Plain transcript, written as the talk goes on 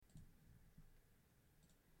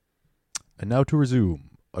And now to resume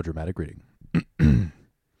a dramatic reading.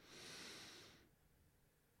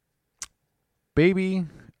 Baby,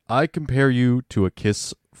 I compare you to a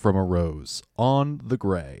kiss from a rose on the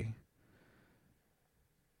gray.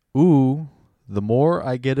 Ooh, the more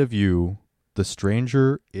I get of you, the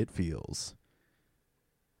stranger it feels.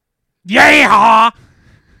 Yeah!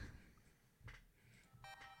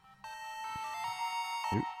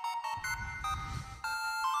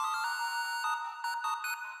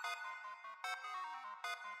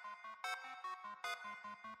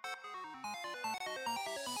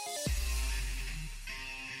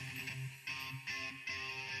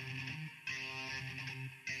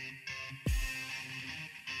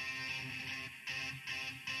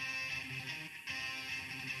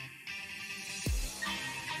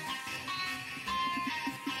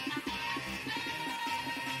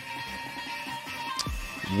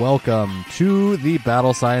 Welcome to the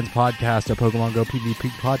Battle Science Podcast, a Pokemon Go PvP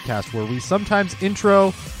podcast where we sometimes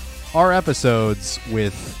intro our episodes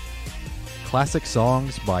with classic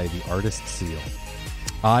songs by the artist Seal.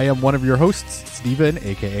 I am one of your hosts, Steven,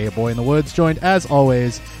 aka A Boy in the Woods, joined as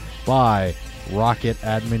always by Rocket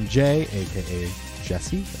Admin J, aka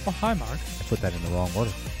Jesse. Oh, hi, Mark. I put that in the wrong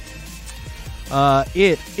order.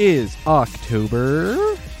 It is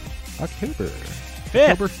October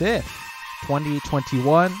 5th,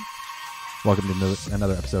 2021. Welcome to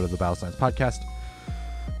another episode of the Battle Science Podcast.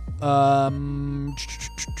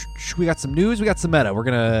 We got some news, we got some meta. We're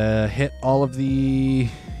gonna hit all of the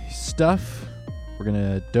stuff. We're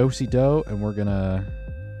gonna do-si-do, and we're gonna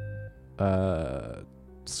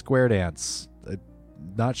square dance.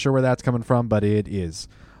 Not sure where that's coming from, but it is.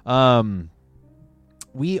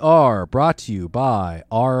 We are brought to you by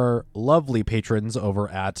our lovely patrons over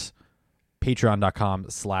at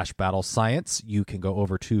patreon.com/battlescience. You can go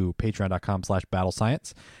over to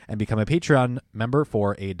patreon.com/battlescience and become a Patreon member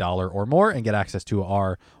for $1 or more and get access to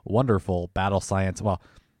our wonderful Battle Science. Well,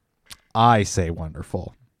 I say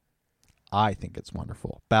wonderful. I think it's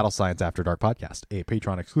wonderful. Battle Science After Dark podcast, a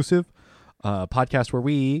Patreon exclusive podcast where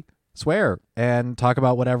we swear and talk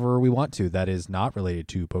about whatever we want to that is not related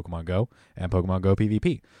to Pokemon Go and Pokemon Go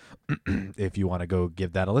PvP. If you want to go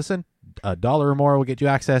give that a listen, $1 or more will get you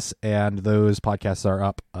access, and those podcasts are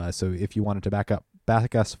up. So if you wanted to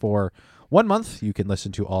back us for 1 month, you can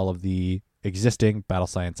listen to all of the existing Battle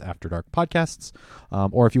Science After Dark podcasts.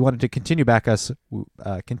 Or if you wanted to continue to back us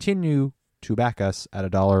at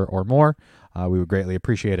 $1 or more, we would greatly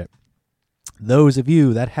appreciate it. Those of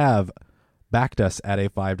you that have backed us at a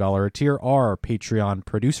 $5 tier are Patreon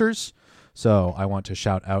producers. So I want to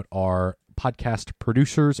shout out our podcast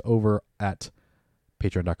producers over at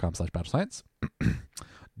patreon.com/battlescience.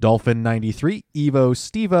 Dolphin93, Evo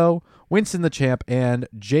Stevo, Winston the Champ, and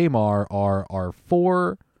Jamar are our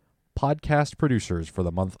 4 podcast producers for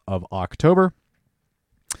the month of October.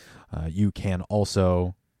 You can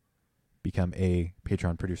also become a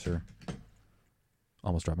Patreon producer.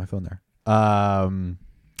 Almost dropped my phone there.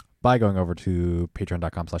 By going over to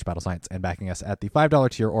patreon.com/battlescience and backing us at the $5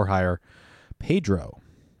 tier or higher. Pedro,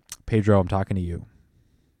 I'm talking to you.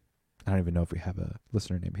 I don't even know if we have a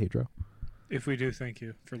listener named Pedro. If we do, thank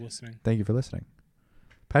you for listening. Thank you for listening.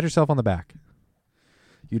 Pat yourself on the back.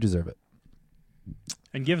 You deserve it.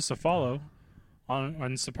 And give us a follow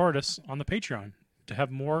and support us on the Patreon to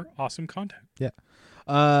have more awesome content. Yeah.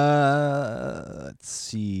 Let's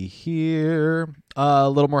see here. A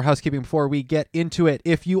little more housekeeping before we get into it.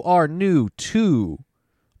 If you are new to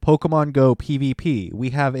Pokemon Go PvP, we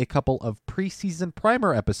have a couple of preseason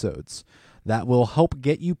primer episodes that will help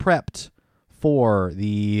get you prepped for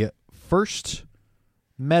the first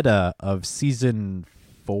meta of Season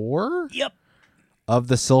 4 of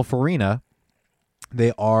the Silph Arena.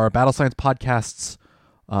 They are Battle Science podcasts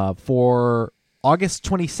for August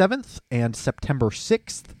 27th and September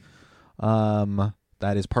 6th.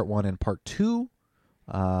 That is part 1 and part 2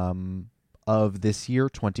 of this year,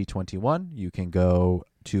 2021. You can go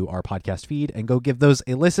to our podcast feed and go give those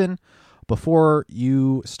a listen before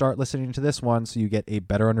you start listening to this one, so you get a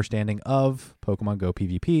better understanding of Pokemon Go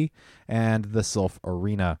PvP and the Silph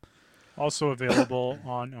Arena. Also available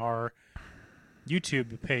on our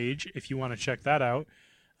YouTube page if you want to check that out.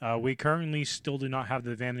 We currently still do not have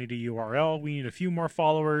the vanity URL. We need a few more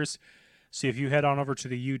followers. So if you head on over to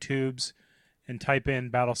the YouTubes and type in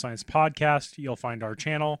Battle Science Podcast, you'll find our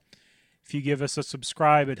channel. If you give us a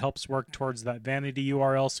subscribe, it helps work towards that vanity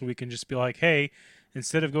URL, so we can just be like, hey,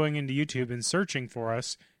 instead of going into YouTube and searching for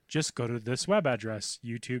us, just go to this web address,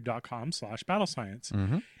 youtube.com/battlescience.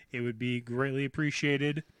 Mm-hmm. It would be greatly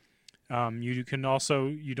appreciated. You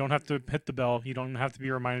don't have to hit the bell. You don't have to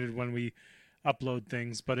be reminded when we upload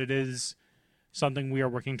things, but it is something we are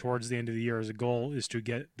working towards the end of the year as a goal is to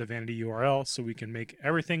get the vanity URL so we can make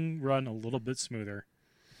everything run a little bit smoother.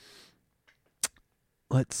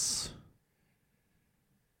 Let's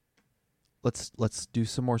do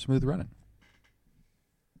some more smooth running.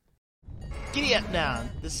 Giddy up now.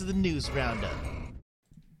 This is the news roundup.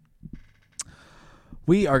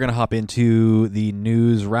 We are going to hop into the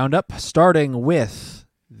news roundup, starting with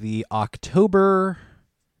the October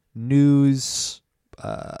news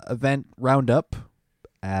event roundup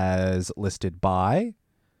as listed by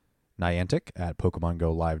Niantic at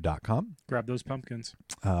PokemonGoLive.com. Grab those pumpkins.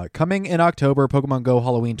 Coming in October, Pokemon Go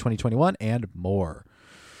Halloween 2021 and more.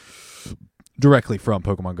 Directly from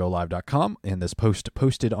PokemonGoLive.com. In this post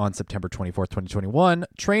posted on September 24th, 2021,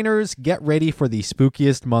 trainers, get ready for the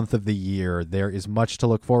spookiest month of the year. There is much to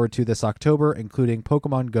look forward to this October, including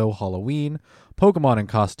Pokemon Go Halloween, Pokemon in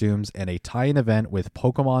costumes, and a tie-in event with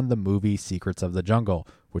Pokemon the Movie Secrets of the Jungle,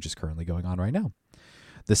 which is currently going on right now.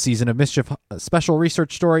 The Season of Mischief special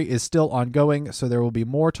research story is still ongoing, so there will be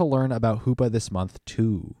more to learn about Hoopa this month,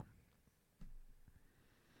 too.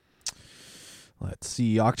 Let's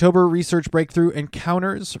see. October research breakthrough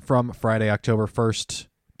encounters from Friday, October 1st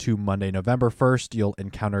to Monday, November 1st. You'll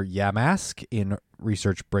encounter Yamask in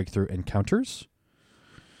research breakthrough encounters.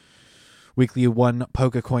 Weekly 1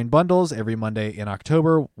 Pokecoin bundles every Monday in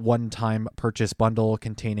October. One-time purchase bundle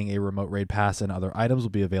containing a remote raid pass and other items will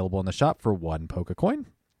be available in the shop for 1 Pokecoin.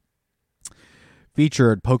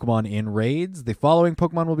 Featured Pokemon in raids. The following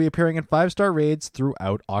Pokemon will be appearing in 5-star raids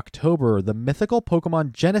throughout October. The mythical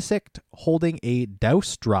Pokemon Genesect holding a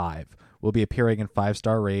Douse Drive will be appearing in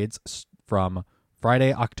 5-star raids from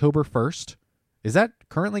Friday, October 1st. Is that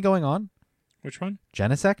currently going on? Which one?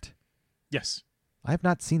 Genesect? Yes. I have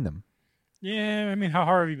not seen them. Yeah, I mean, how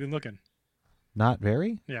hard have you been looking? Not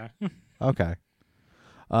very? Yeah. Okay.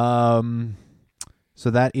 So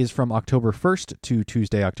that is from October 1st to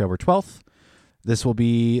Tuesday, October 12th. This will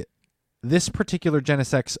be this particular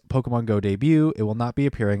Genesect's Pokemon Go debut. It will not be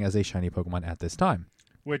appearing as a shiny Pokemon at this time.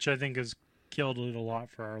 Which I think has killed it a lot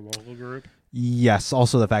for our local group. Yes,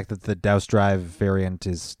 also the fact that the Douse Drive variant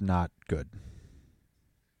is not good.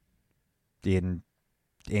 In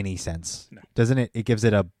any sense. No. Doesn't it? It gives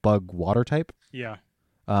it a bug water type. Yeah.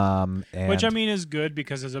 And Which, I mean, is good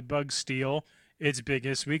because as a bug steel, its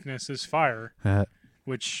biggest weakness is fire.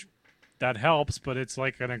 Which... that helps, but it's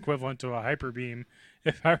like an equivalent to a Hyper Beam,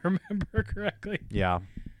 if I remember correctly. Yeah.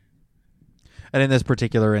 And in this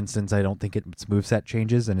particular instance, I don't think its moveset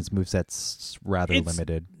changes, and its moveset's rather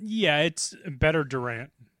limited. Yeah, it's better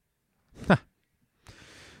Durant.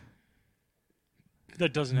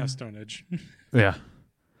 That doesn't have Stone Edge. Yeah.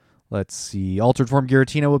 Let's see. Altered Form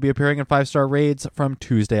Giratina will be appearing in 5-star raids from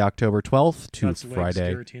Tuesday, October 12th to That's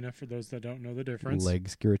Friday. Legs Giratina, for those that don't know the difference.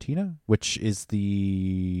 Legs Giratina, which is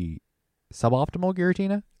the suboptimal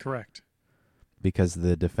Giratina? Correct. Because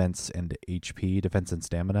the defense and HP, defense and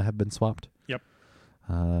stamina have been swapped? Yep.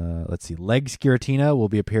 Let's see. Legs Giratina will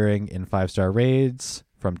be appearing in 5-star raids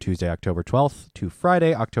from Tuesday, October 12th to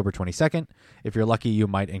Friday, October 22nd. If you're lucky, you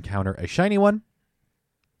might encounter a shiny one.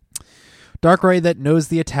 Darkrai that knows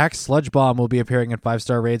the attack Sludge Bomb will be appearing in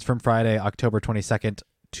 5-star raids from Friday, October 22nd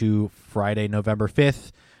to Friday, November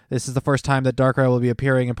 5th. This is the first time that Darkrai will be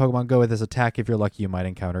appearing in Pokemon Go with this attack. If you're lucky, you might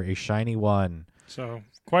encounter a shiny one. So,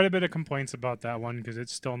 quite a bit of complaints about that one because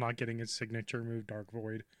it's still not getting its signature move, Dark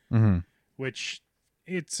Void. Mm-hmm. Which,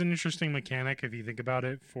 it's an interesting mechanic if you think about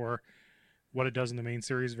it for what it does in the main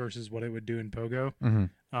series versus what it would do in Pogo.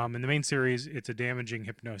 Mm-hmm. In the main series, it's a damaging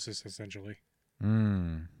hypnosis, essentially.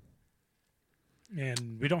 Mm.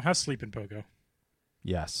 And we don't have sleep in Pogo.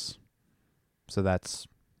 Yes. So that's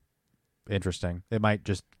interesting. It might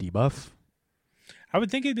just debuff. I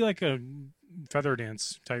would think it'd be like a Feather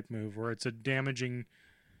Dance type move where it's a damaging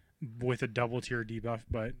with a double tier debuff,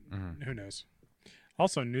 but who knows.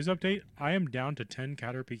 Also, news update, I am down to 10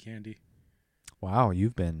 Caterpie candy. Wow,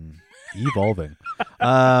 you've been evolving.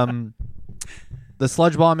 The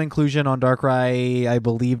Sludge Bomb inclusion on Darkrai, I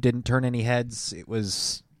believe, didn't turn any heads. It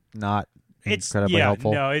was not incredibly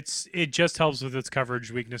helpful. No, it just helps with its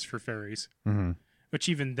coverage weakness for fairies. Mm-hmm. Which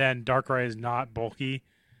even then, Darkrai is not bulky,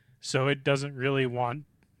 so it doesn't really want...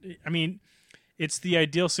 I mean, it's the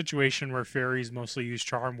ideal situation where fairies mostly use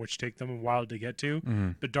Charm, which take them a while to get to,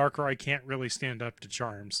 but Darkrai can't really stand up to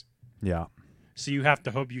Charms. Yeah. So you have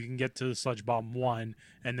to hope you can get to the Sludge Bomb 1,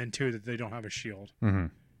 and then 2, that they don't have a shield. Mm-hmm.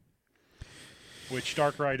 Which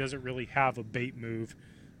Darkrai doesn't really have a bait move,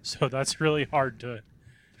 so that's really hard to...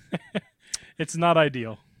 It's not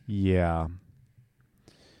ideal. Yeah.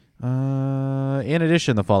 In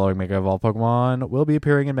addition, the following Mega Evolved Pokemon will be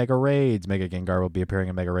appearing in Mega Raids. Mega Gengar will be appearing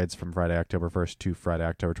in Mega Raids from Friday, October 1st to Friday,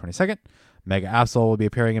 October 22nd. Mega Absol will be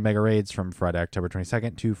appearing in Mega Raids from Friday, October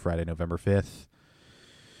 22nd to Friday, November 5th.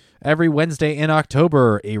 Every Wednesday in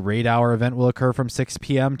October, a Raid Hour event will occur from 6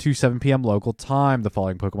 p.m. to 7 p.m. local time. The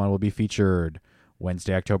following Pokemon will be featured.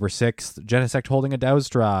 Wednesday, October 6th, Genesect holding a Douse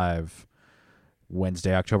Drive.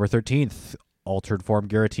 Wednesday, October 13th, Altered Form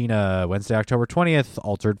Giratina. Wednesday, October 20th,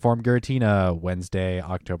 Altered Form Giratina. Wednesday,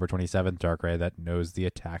 October 27th, Darkrai that knows the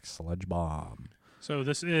attack Sludge Bomb. So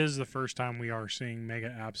this is the first time we are seeing Mega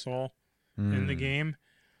Absol in the game,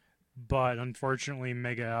 but unfortunately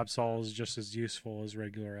Mega Absol is just as useful as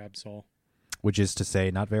regular Absol. Which is to say,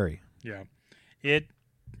 not very. Yeah. It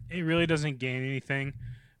really doesn't gain anything.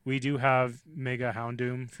 We do have Mega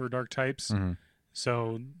Houndoom for dark types.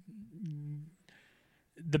 So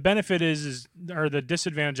the benefit or the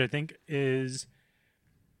disadvantage, I think, is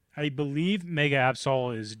I believe Mega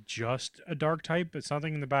Absol is just a dark type, but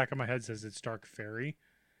something in the back of my head says it's Dark Fairy.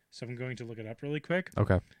 So I'm going to look it up really quick.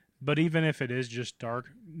 Okay. But even if it is just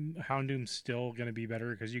dark, Houndoom's still going to be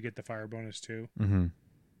better because you get the fire bonus too.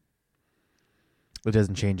 It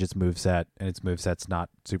doesn't change its moveset, and its moveset's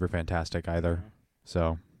not super fantastic either.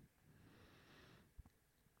 So...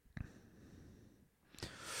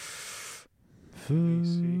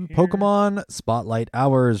 Pokemon Spotlight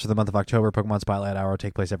Hours for the month of October. Pokemon Spotlight Hour will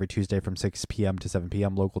take place every Tuesday from 6 p.m. to 7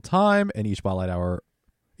 p.m. local time, and each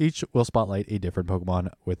will spotlight a different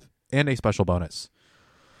Pokemon and a special bonus.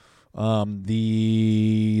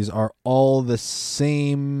 These are all the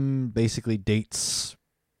same, basically, dates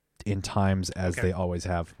in times as they always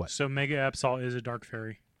have. What? So Mega Absol is a Dark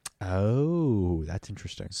Fairy. Oh, that's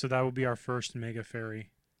interesting. So that would be our first Mega Fairy.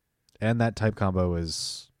 And that type combo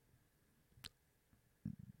is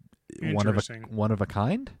one of a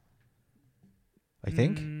kind, I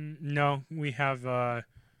think. No, we have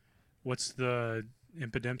what's the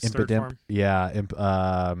Impidimps third form? Yeah,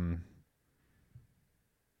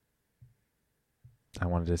 I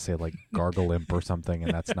wanted to say like Gargle Imp or something,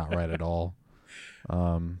 and that's not right at all.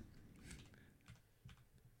 I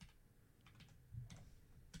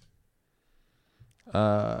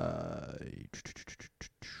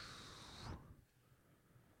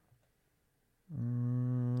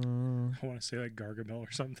want to say like Gargamel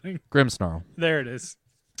or something. Grimmsnarl. There it is.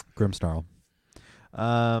 Grimmsnarl.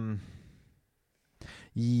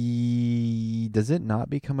 Does it not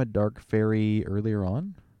become a Dark Fairy earlier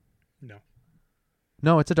on? No.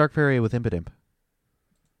 No, it's a Dark Fairy with Impidimp.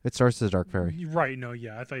 It starts as a Dark Fairy. Right, no,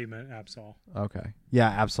 yeah. I thought you meant Absol. Okay.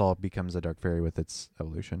 Yeah, Absol becomes a Dark Fairy with its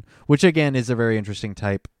evolution, which again is a very interesting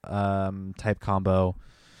type combo.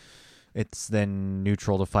 It's then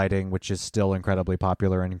neutral to fighting, which is still incredibly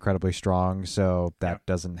popular and incredibly strong, so that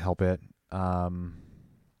doesn't help it.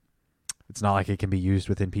 It's not like it can be used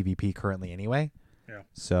within PvP currently anyway. Yeah.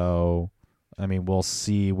 So, I mean, we'll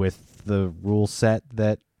see with the rule set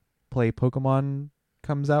that Play Pokemon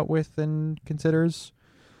comes out with and considers.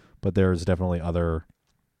 But there's definitely other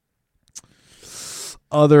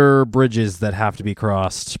bridges that have to be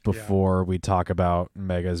crossed before we talk about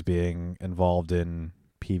Megas being involved in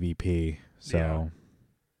PvP. So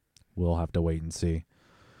we'll have to wait and see.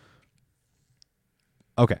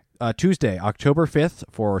 Okay. Tuesday, October 5th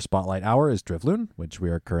for Spotlight Hour is Drifloon, which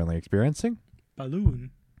we are currently experiencing.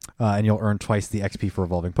 Balloon. And you'll earn twice the XP for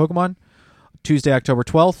evolving Pokemon. Tuesday, October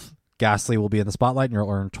 12th, Ghastly will be in the Spotlight, and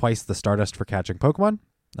you'll earn twice the Stardust for catching Pokemon.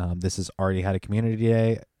 This has already had a community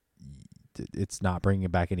day. It's not bringing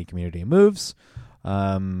back any community moves.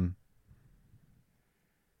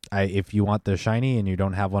 If you want the shiny and you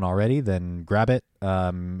don't have one already, then grab it.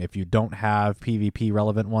 If you don't have PvP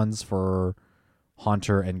relevant ones for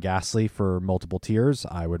Haunter and Ghastly for multiple tiers,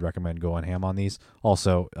 I would recommend going ham on these.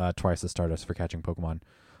 Also, twice the Stardust for catching Pokemon.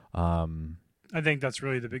 I think that's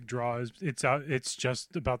really the big draw. Is it's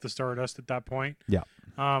just about the Stardust at that point. Yeah.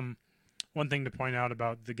 One thing to point out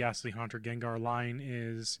about the Ghastly Haunter Gengar line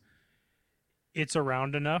is it's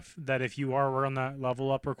around enough that if you are on that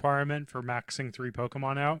level up requirement for maxing 3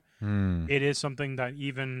 Pokemon out, it is something that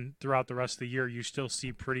even throughout the rest of the year you still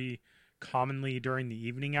see pretty commonly during the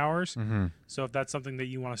evening hours. So if that's something that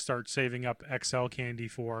you want to start saving up XL candy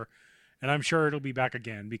for, and I'm sure it'll be back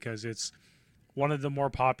again because it's one of the more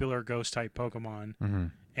popular ghost type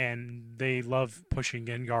Pokemon, and they love pushing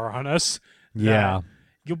Gengar on us. Yeah.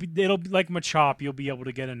 It'll be like Machop. You'll be able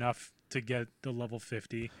to get enough to get the level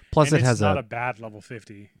 50. Plus, and it's not a bad level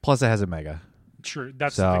 50. Plus, it has a Mega. True,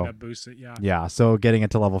 that's the thing that boosts it. Yeah. Yeah. So getting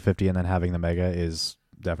it to level 50 and then having the Mega is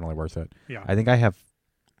definitely worth it. Yeah. I think I have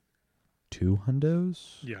 2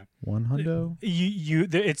 hundos. Yeah. 1 hundo.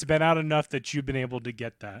 It's been out enough that you've been able to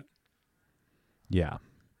get that. Yeah.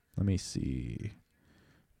 Let me see.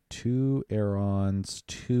 2 Aerons,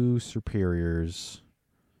 2 Superiors.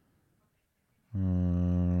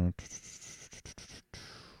 I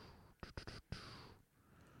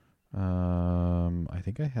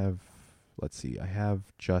think I have. Let's see. I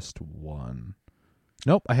have just one.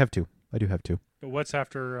 Nope, I have two. I do have two. But what's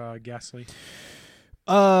after Ghastly?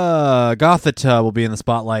 Gothita will be in the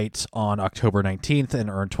spotlight on October 19th and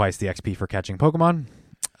earn twice the XP for catching Pokemon.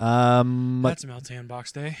 That's Meltan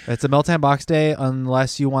Box Day. It's a Meltan Box Day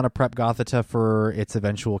unless you want to prep Gothita for its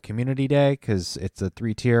eventual Community Day, because it's a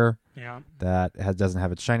 3-tier that doesn't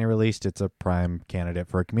have its shiny released. It's a prime candidate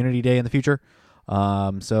for a Community Day in the future.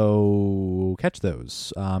 So catch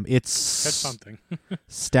those. It's Catch something.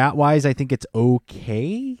 Stat-wise, I think it's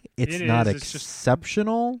okay. It's not It's just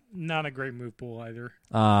exceptional. not a great move pool either.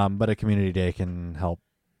 But a Community Day can help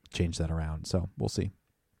change that around. So we'll see.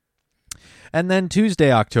 And then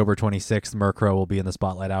Tuesday, October 26th, Murkrow will be in the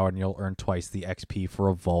Spotlight Hour, and you'll earn twice the XP for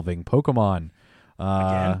evolving Pokemon.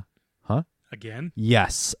 Again? Huh? Again?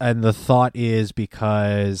 Yes. And the thought is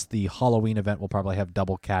because the Halloween event will probably have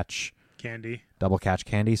double catch Candy.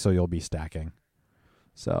 so you'll be stacking.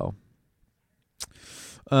 So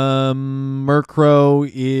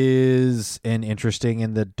Murkrow is an interesting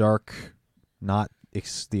in the dark, not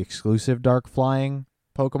the exclusive dark flying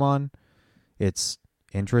Pokemon. It's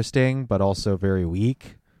interesting, but also very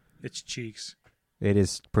weak. It's cheeks. It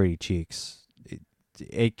is pretty cheeks.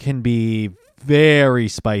 It can be very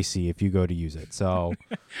spicy if you go to use it. So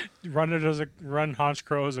run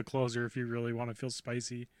Honchkrow as a closer if you really want to feel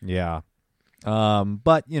spicy. yeah.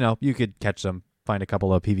 But you could catch them, find a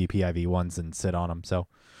couple of PvP IV ones and sit on them. So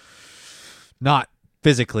not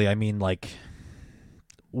physically, I mean like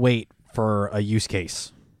wait for a use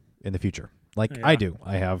case in the future. Like I do.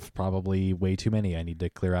 I have probably way too many I need to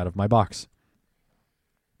clear out of my box.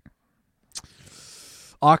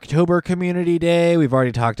 October Community Day. We've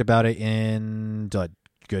already talked about it in,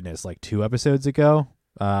 like 2 episodes ago.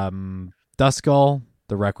 Duskull,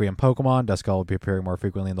 the Requiem Pokemon. Duskull will be appearing more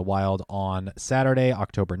frequently in the wild on Saturday,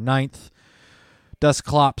 October 9th.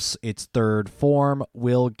 Dusclops, its 3rd form,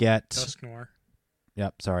 will get... Dusknoir.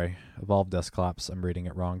 Yep, sorry. Evolved Dusclops. I'm reading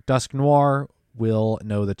it wrong. Dusknoir will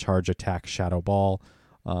know the charge attack Shadow Ball.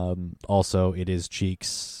 Also, it is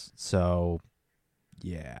Cheeks, so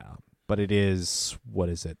yeah. But it is, what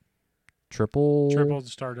is it? Triple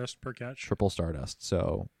Stardust per catch. Triple Stardust,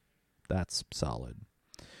 so that's solid.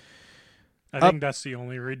 I think that's the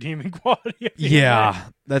only redeeming quality. Yeah,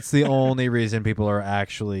 that's the only reason people are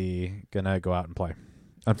actually going to go out and play,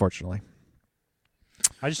 unfortunately.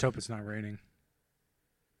 I just hope it's not raining.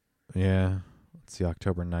 Yeah. Let's see,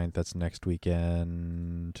 October 9th. That's next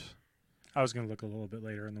weekend. I was going to look a little bit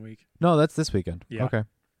later in the week. No, that's this weekend. Yeah. Okay.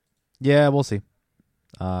 Yeah, we'll see.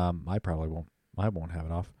 I probably won't. I won't have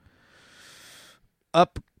it off.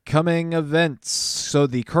 Upcoming events. So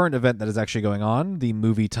the current event that is actually going on, the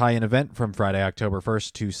movie tie-in event from Friday, October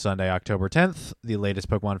 1st to Sunday, October 10th. The latest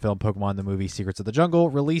Pokemon film, Pokemon the Movie Secrets of the Jungle,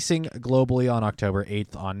 releasing globally on October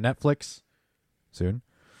 8th on Netflix. Soon.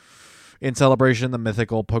 In celebration, the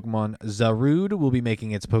mythical Pokemon Zarude will be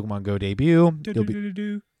making its Pokemon Go debut.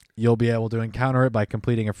 You'll be able to encounter it by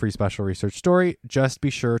completing a free special research story. Just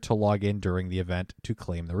be sure to log in during the event to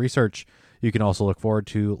claim the research. You can also look forward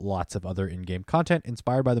to lots of other in-game content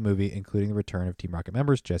inspired by the movie, including the return of Team Rocket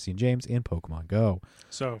members Jesse and James in Pokemon Go.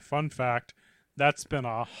 So, fun fact, that's been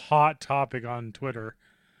a hot topic on Twitter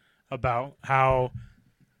about how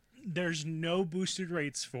there's no boosted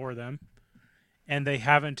rates for them. And they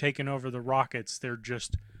haven't taken over the Rockets.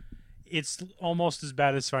 It's almost as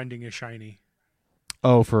bad as finding a shiny.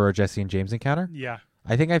 Oh, for a Jesse and James encounter? Yeah.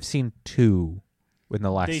 I think I've seen 2 in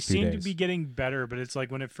the last few days. They seem to be getting better, but it's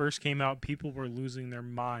like when it first came out, people were losing their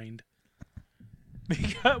mind.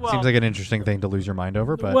 Seems like an interesting thing to lose your mind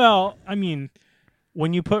over, but... Well, I mean,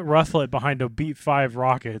 when you put Rufflet behind a Beat 5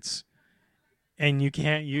 Rockets, and you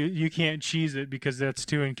can't cheese it because that's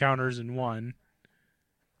 2 encounters in 1...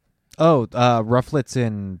 Oh, Rufflet's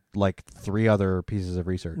in like 3 other pieces of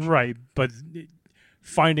research. Right, but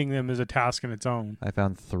finding them is a task in its own. I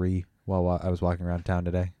found 3 while I was walking around town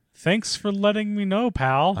today. Thanks for letting me know,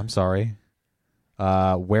 pal. I'm sorry.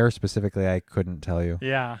 Where specifically, I couldn't tell you.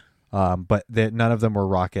 Yeah. But none of them were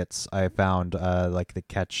rockets. I found like the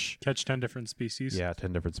catch 10 different species. Yeah,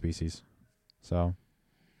 10 different species. So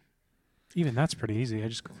even that's pretty easy. I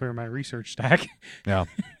just clear my research stack. Yeah.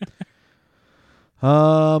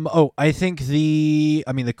 I think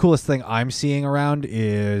the coolest thing I'm seeing around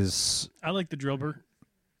is I like the Drillbur.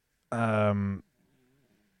 The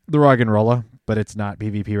Roggenrola, but it's not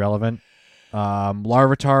PvP relevant.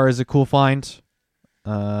 Larvitar is a cool find.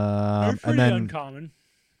 They're pretty uncommon.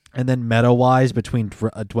 And then meta-wise, between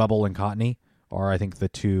Dwebble and Cottony are, I think, the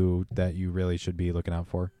 2 that you really should be looking out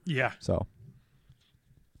for. Yeah. So,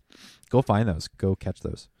 Go find those. Go catch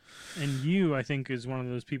those. And you, I think, is one of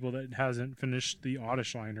those people that hasn't finished the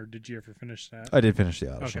Oddish line, or did you ever finish that? I did finish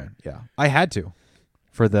the Oddish Okay. line. Yeah, I had to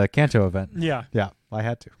for the Kanto event. Yeah. Yeah, I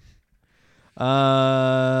had to.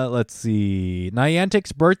 Let's see.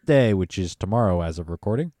 Niantic's birthday, which is tomorrow as of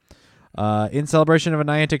recording. In celebration of a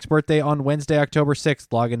Niantic's birthday on Wednesday, October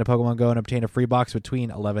 6th, log into Pokemon Go and obtain a free box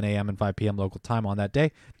between 11 a.m. and 5 p.m. local time on that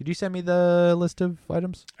day. Did you send me the list of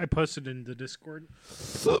items? I posted in the Discord.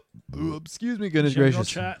 Excuse me, goodness General gracious.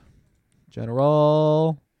 chat.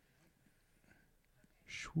 General.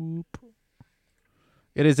 Swoop.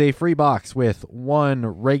 It is a free box with 1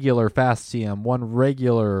 regular fast TM, 1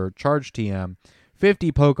 regular charge TM,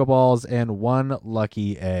 50 Pokeballs, and 1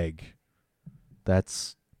 lucky egg.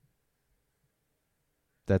 That's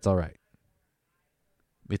all right.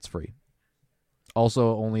 It's free.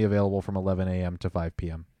 Also only available from 11 a.m. to 5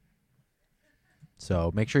 p.m.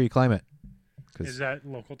 So make sure you claim it. Is that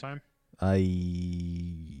local time? I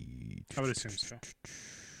would assume so.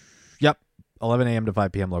 Yep. 11 a.m. to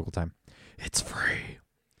 5 p.m. local time. It's free.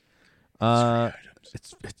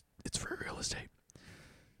 It's free real estate.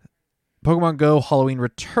 Pokemon Go Halloween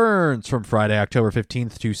returns from Friday, October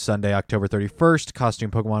 15th to Sunday, October 31st.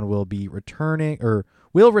 Costume Pokemon will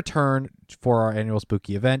return for our annual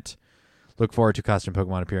spooky event. Look forward to costume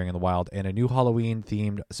Pokemon appearing in the wild and a new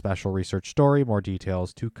Halloween-themed special research story. More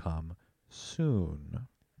details to come soon.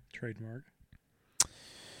 Trademark.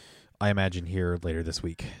 I imagine here later this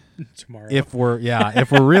week. Tomorrow. If we're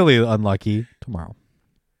really unlucky, tomorrow.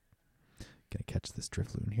 Gonna catch this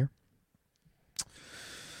Drifloon here.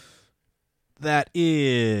 That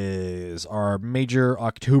is our major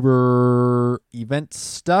October event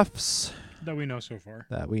stuffs that we know so far.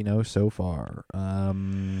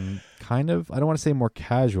 Kind of, I don't want to say more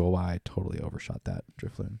casual. Wow, I totally overshot that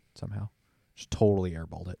Drifloon somehow. Just totally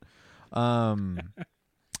airballed it.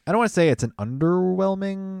 I don't want to say it's an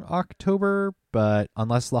underwhelming October, but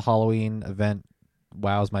unless the Halloween event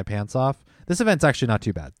wows my pants off, this event's actually not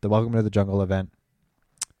too bad. The Welcome to the Jungle event,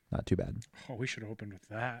 not too bad. Oh, we should have opened with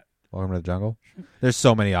that. Welcome to the Jungle. There's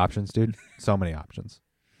so many options, dude. So many options.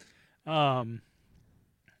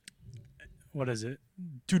 What is it?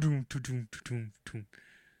 Doo-doom, doo-doom, doo-doom, doo-doom.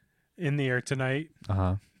 In the Air Tonight.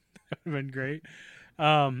 Uh-huh. That would have been great.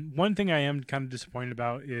 One thing I am kind of disappointed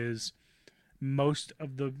about is most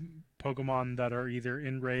of the Pokemon that are either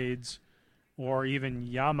in raids or even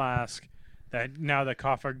Yamask, that now that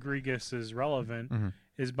Kafagrigus is relevant,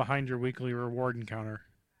 is behind your weekly reward encounter.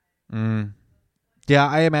 Yeah,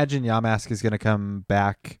 I imagine Yamask is going to come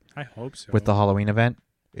back I hope so. with the Halloween event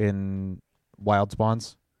in Wild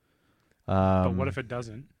Spawns. But what if it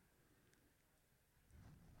doesn't?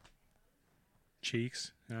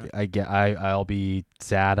 Cheeks. Yeah. I'll be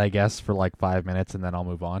sad, I guess, for like 5 minutes, and then I'll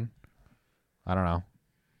move on. I don't know.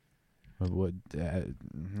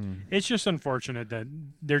 It's just unfortunate that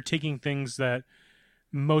they're taking things that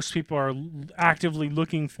most people are actively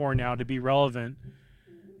looking for now to be relevant,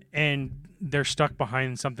 and they're stuck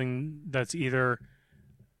behind something that's either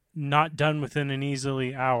not done within an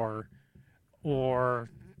easily hour or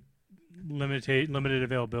limited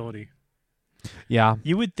availability. Yeah.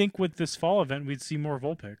 You would think with this fall event we'd see more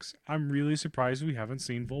Vulpix. I'm really surprised we haven't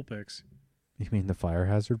seen Vulpix. You mean the Fire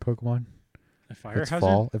Hazard Pokemon? The Fire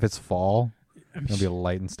Hazard? If it's fall, it'll be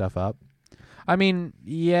lighting stuff up. I mean,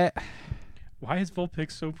 yeah. Why is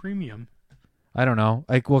Vulpix so premium? I don't know.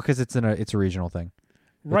 Because it's a regional thing.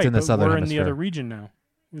 Right, it's in the but southern we're hemisphere. in the other region now.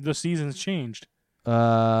 The season's changed.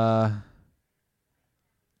 That's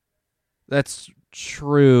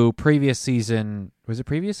true. Previous season, was it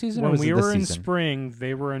previous season? When or was we it this were in season? spring,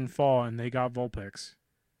 they were in fall, and they got Vulpix.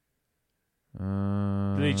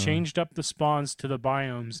 They changed up the spawns to the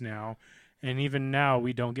biomes now, and even now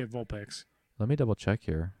we don't get Vulpix. Let me double check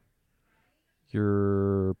here.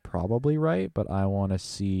 You're probably right, but I want to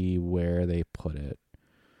see where they put it.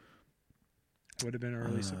 Would have been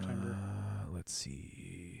early September. Let's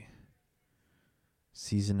see.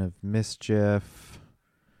 Season of Mischief.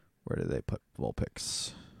 Where did they put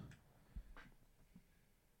Vulpix?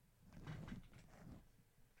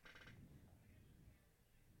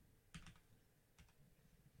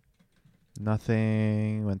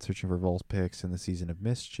 Nothing. Went searching for Vulpix in the Season of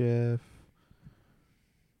Mischief.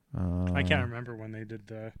 I can't remember when they did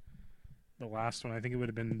the last one. I think it would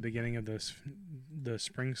have been the beginning of the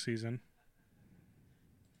spring season.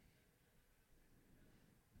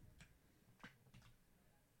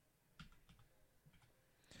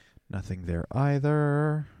 Nothing there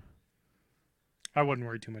either. I wouldn't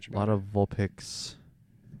worry too much A about lot it. of Vulpix.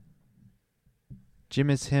 Jim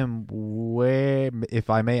is him. Where, if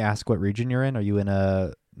I may ask, what region you're in? Are you in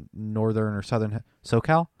a northern or southern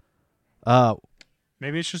SoCal?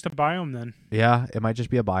 Maybe it's just a biome then. Yeah, it might just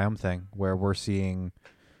be a biome thing where we're seeing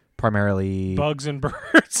primarily Bugs and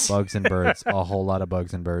birds. bugs and birds. A whole lot of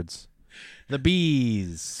bugs and birds. The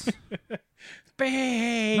bees.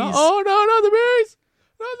 Bees. No, oh no, not the bees!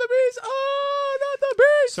 Not the bees! Oh, not the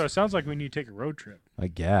bees! So it sounds like we need to take a road trip. I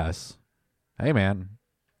guess. Hey man,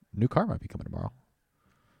 new car might be coming tomorrow.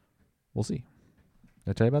 We'll see. Did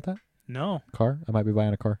I tell you about that? No. Car? I might be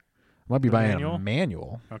buying a car. I might be buying manual? a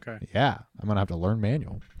manual. Okay. Yeah, I'm gonna have to learn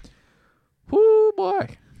manual. Whoo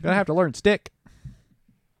boy, gonna have to learn stick.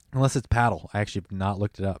 Unless it's paddle. I actually have not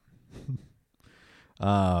looked it up. 2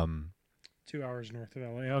 hours north of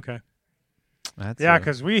LA. Okay. That's Yeah,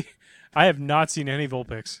 because I have not seen any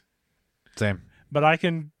Vulpix, same. but I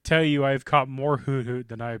can tell you I've caught more Hoot Hoot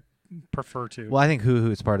than I prefer to. Well, I think Hoo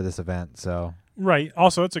Hoo is part of this event, so Right.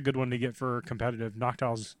 Also, it's a good one to get for competitive.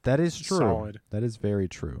 Noctowl's that is true. solid. That is very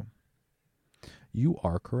true. You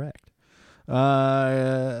are correct.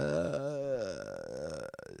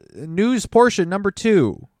 News portion number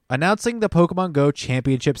 2. Announcing the Pokemon Go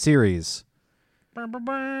Championship Series. Brr.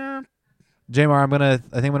 Jamar, I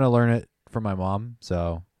think I'm gonna learn it from my mom,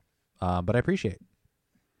 so but I appreciate it.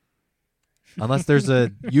 Unless there's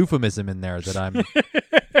a euphemism in there that I'm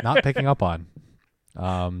not picking up on.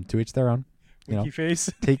 To each their own. You know, Winky face.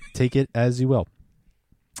 take it as you will.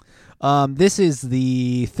 This is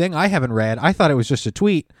the thing I haven't read. I thought it was just a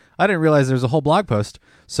tweet. I didn't realize there was a whole blog post.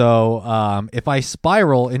 So if I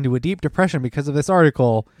spiral into a deep depression because of this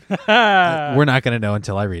article, we're not going to know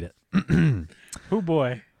until I read it. Oh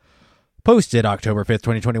boy. Posted October 5th,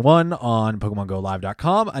 2021 on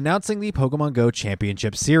PokemonGoLive.com, announcing the Pokemon Go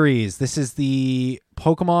Championship Series. This is the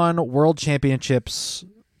Pokemon World Championships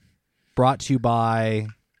brought to you by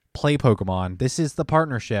Play Pokemon. This is the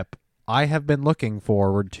partnership I have been looking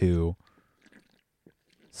forward to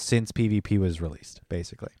since PvP was released,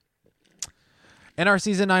 basically. In our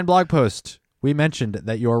Season 9 blog post, we mentioned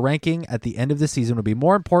that your ranking at the end of the season would be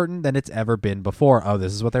more important than it's ever been before. Oh,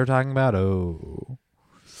 this is what they were talking about? Oh.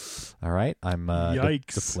 All right. I'm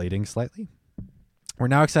Yikes. deflating slightly. We're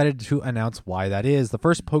now excited to announce why that is. The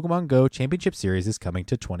first Pokemon Go Championship Series is coming in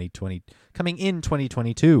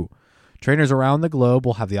 2022. Trainers around the globe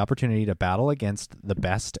will have the opportunity to battle against the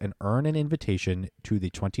best and earn an invitation to the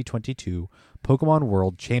 2022 Pokemon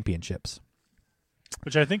World Championships.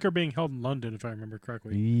 Which I think are being held in London, if I remember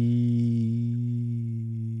correctly.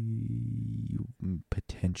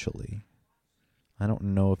 Potentially. I don't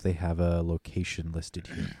know if they have a location listed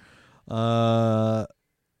here.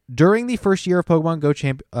 During the first year of the Pokemon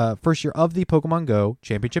Go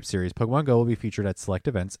Championship Series, Pokemon Go will be featured at select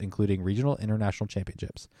events, including regional and international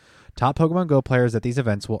championships. Top Pokemon Go players at these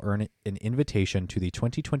events will earn an invitation to the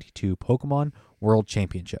 2022 Pokemon World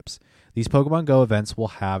Championships. These Pokemon Go events will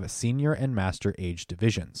have senior and master age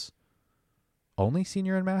divisions. Only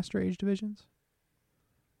senior and master age divisions?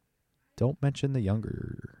 Don't mention the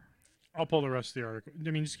younger. I'll pull the rest of the article.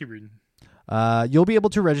 I mean, just keep reading. You'll be able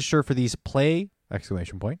to register for these Pokemon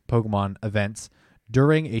events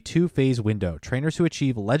during a 2-phase window. Trainers who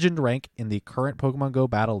achieve Legend rank in the current Pokemon Go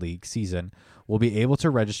Battle League season will be able to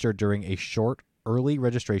register during a short early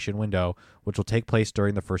registration window, which will take place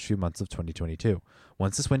during the first few months of 2022.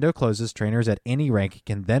 Once this window closes, trainers at any rank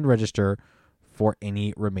can then register for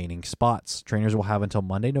any remaining spots. Trainers will have until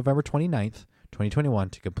Monday, November 29th, 2021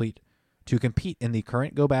 to compete in the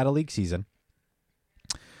current Go Battle League season.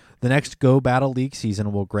 The next Go Battle League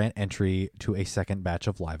season will grant entry to a second batch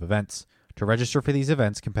of live events. To register for these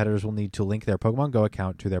events, competitors will need to link their Pokemon Go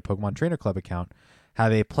account to their Pokemon Trainer Club account,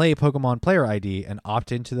 have a Play Pokemon player ID, and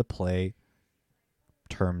opt into the Play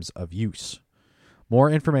terms of use.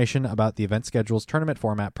 More information about the event schedules, tournament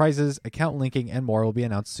format, prizes, account linking, and more will be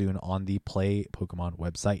announced soon on the Play Pokemon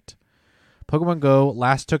website. Pokemon Go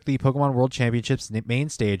last took the Pokemon World Championships main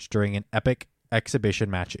stage during an epic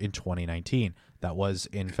exhibition match in 2019. That was,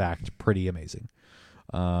 in fact, pretty amazing.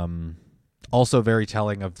 Also very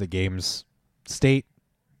telling of the game's state,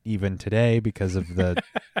 even today, because of the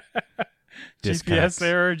GPS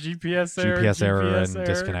error, GPS error, and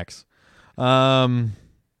disconnects.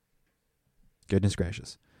 Goodness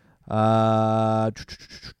gracious.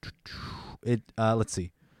 Let's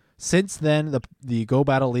see. Since then, the Go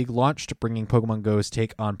Battle League launched, bringing Pokemon Go's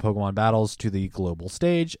take on Pokemon battles to the global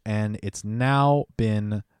stage, and it's now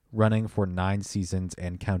been running for 9 seasons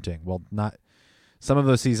and counting. Well, not some of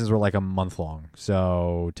those seasons were like a month long,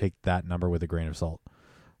 so take that number with a grain of salt.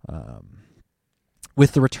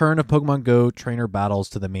 With the return of Pokemon Go trainer battles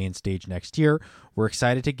to the main stage next year, we're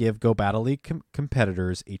excited to give Go Battle League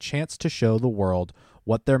competitors a chance to show the world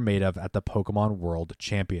what they're made of at the Pokemon World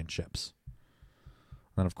Championships.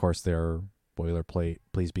 And of course, there boilerplate.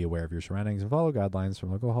 Please be aware of your surroundings and follow guidelines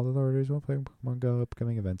from local health authorities while playing Pokemon Go.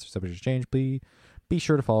 Upcoming events are subject to change. Please be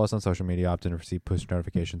sure to follow us on social media, opt in to receive push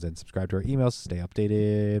notifications, and subscribe to our emails to stay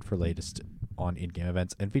updated for latest on in-game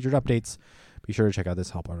events and featured updates. Be sure to check out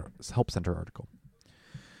this help center article.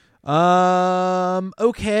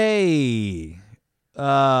 Okay.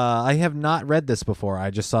 I have not read this before.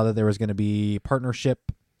 I just saw that there was going to be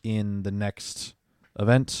partnership in the next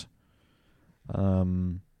event,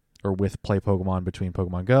 or with Play Pokemon between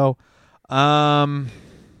Pokemon Go. I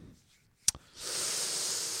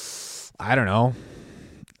don't know.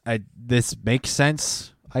 This makes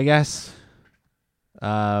sense, I guess.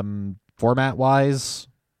 Format wise,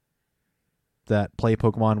 that Play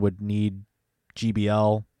Pokemon would need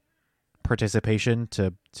GBL participation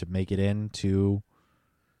to make it into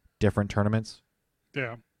different tournaments.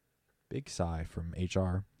 Yeah. Big sigh from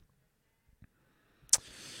HR.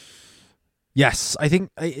 Yes, I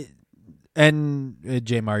think, and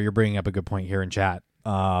Jamar, you're bringing up a good point here in chat.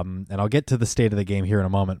 And I'll get to the state of the game here in a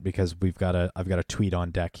moment because I've got a tweet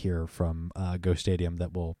on deck here from Go Stadium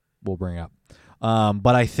that we'll bring up.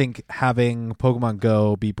 But I think having Pokemon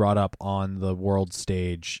Go be brought up on the world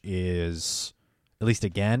stage is, at least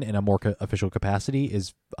again in a more official capacity,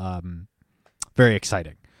 is very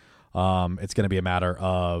exciting. It's going to be a matter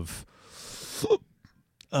of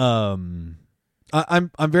I'm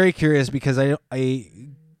very curious because I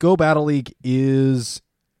Go Battle League is,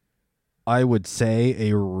 I would say,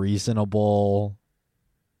 a reasonable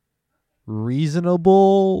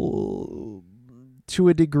to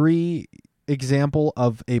a degree example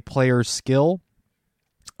of a player's skill,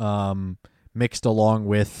 mixed along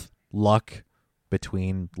with luck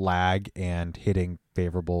between lag and hitting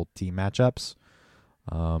favorable team matchups.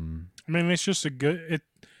 I mean, it's just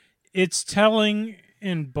it's telling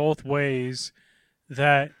in both ways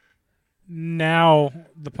that now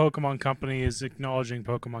the Pokemon Company is acknowledging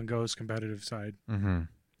Pokemon Go's competitive side. Mm-hmm.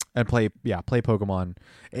 And play Pokemon.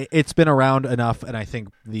 It's been around enough, and I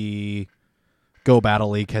think the Go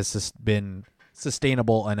Battle League has been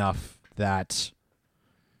sustainable enough that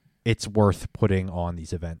it's worth putting on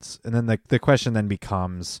these events. And then the question then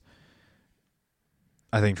becomes,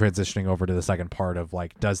 I think, transitioning over to the second part of,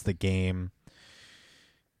 like,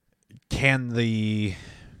 can the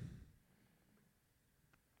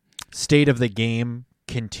state of the game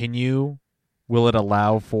continue? Will it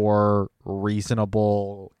allow for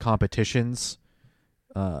reasonable competitions,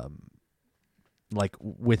 like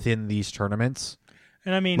within these tournaments?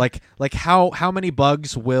 And I mean, like how many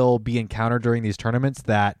bugs will be encountered during these tournaments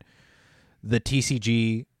that the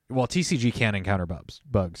TCG can encounter bugs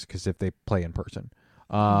because if they play in person.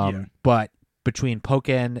 But between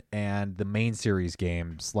Pokken and the main series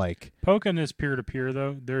games, like Pokken is peer-to-peer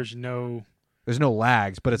though. There's no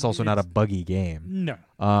lags, but it's also not a buggy game.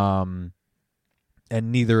 No.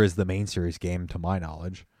 And neither is the main series game, to my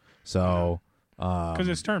knowledge. So, because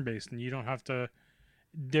it's turn-based, and you don't have to.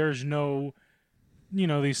 There's no,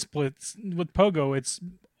 these splits with Pogo. It's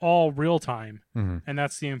all real time, and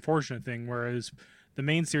that's the unfortunate thing. Whereas the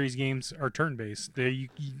main series games are turn-based.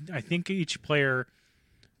 I think each player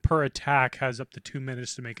per attack has up to 2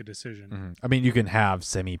 minutes to make a decision. I mean, you can have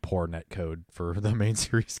semi-poor netcode for the main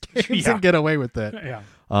series games and get away with it. Yeah.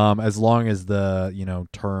 As long as the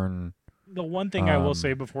turn. The one thing I will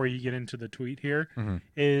say before you get into the tweet here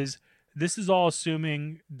is this is all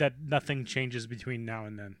assuming that nothing changes between now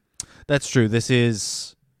and then. That's true.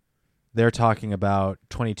 They're talking about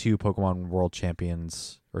 22 Pokemon World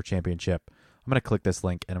Champions or Championship. I'm going to click this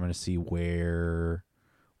link and I'm going to see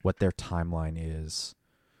what their timeline is.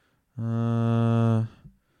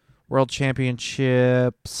 World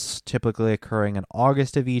Championships typically occurring in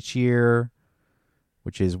August of each year,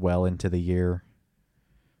 which is well into the year.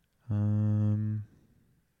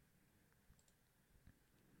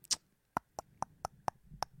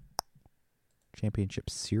 Championship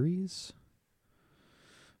series.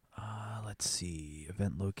 Let's see.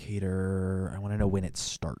 Event locator. I want to know when it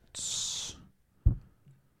starts.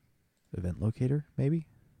 Event locator, maybe?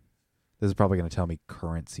 This is probably going to tell me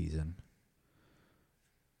current season.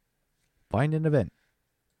 Find an event.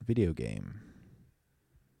 Video game.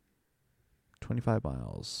 25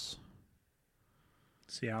 miles.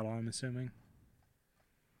 Seattle, I'm assuming.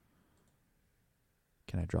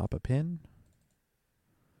 Can I drop a pin?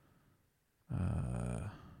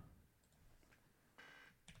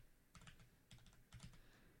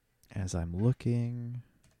 As I'm looking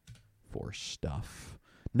for stuff.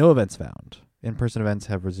 No events found. In-person events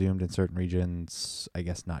have resumed in certain regions. I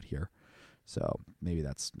guess not here. So maybe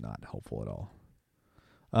that's not helpful at all.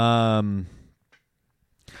 I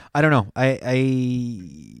don't know. I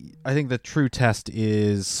think the true test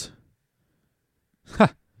is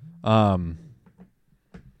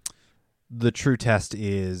The true test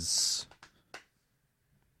is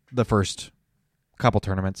the first couple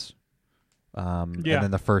tournaments, and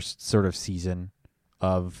then the first sort of season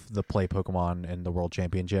of the Play Pokemon and the World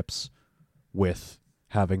Championships, with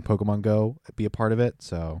having Pokemon Go be a part of it.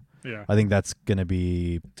 So Yeah. I think that's going to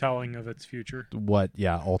be Telling of its future. what,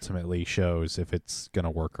 ultimately shows if it's going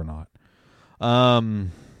to work or not.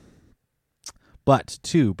 But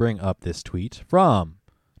to bring up this tweet from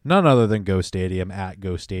none other than Go Stadium at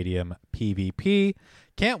Go Stadium PvP.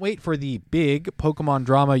 Can't wait for the big Pokemon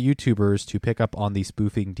drama YouTubers to pick up on the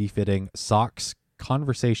spoofing, defitting socks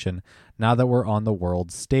conversation now that we're on the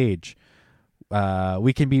world stage.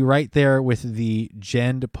 We can be right there with the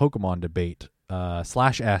Gen Pokemon debate,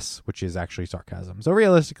 /S, which is actually sarcasm. So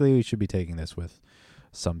realistically, we should be taking this with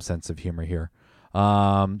some sense of humor here.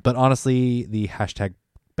 But honestly, the hashtag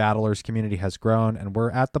Battlers community has grown, and we're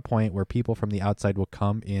at the point where people from the outside will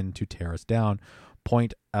come in to tear us down,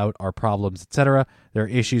 point out our problems, etc. There are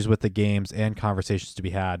issues with the games and conversations to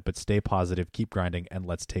be had, but stay positive, keep grinding, and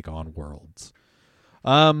let's take on worlds.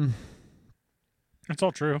 It's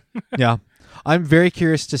all true. Yeah. I'm very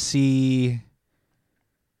curious to see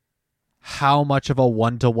how much of a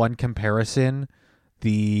one-to-one comparison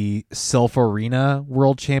the Silph Arena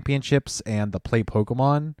World Championships and the Play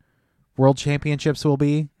Pokemon World Championships will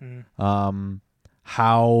be.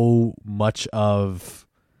 How much of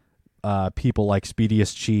people like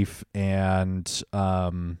Speediest Chief and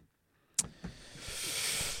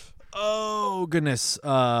oh goodness,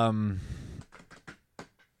 I'm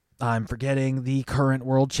forgetting the current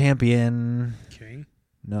world champion. King?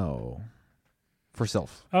 No. For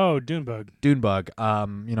Silph. Oh, Dunebug. Dunebug.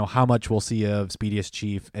 How much we'll see of Speediest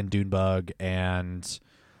Chief and Dunebug and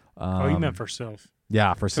You meant for Silph.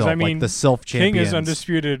 yeah, for Silph. I mean, like the Silph champions. King is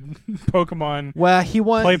undisputed Pokemon. Well, he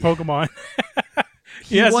won. Play Pokemon.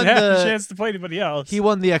 he hasn't had a chance to play anybody else. He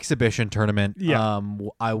won the exhibition tournament. Yeah.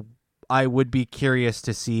 I would be curious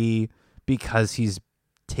to see, because he's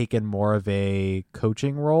taken more of a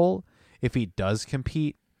coaching role, if he does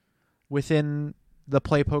compete within the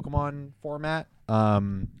Play Pokemon format.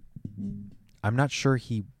 I'm not sure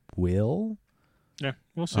he will. Yeah,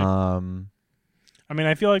 we'll see. I mean,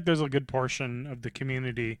 I feel like there's a good portion of the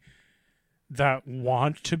community that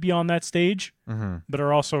want to be on that stage, but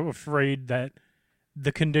are also afraid that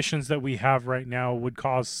the conditions that we have right now would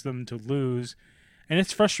cause them to lose. And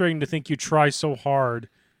it's frustrating to think you try so hard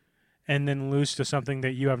and then lose to something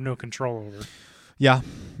that you have no control over. Yeah.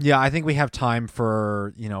 I think we have time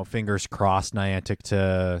for, fingers crossed, Niantic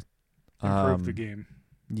to Improve the game.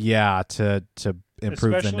 Yeah, to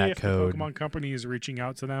improve Especially the net if code. the Pokemon Company is reaching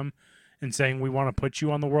out to them and saying, we want to put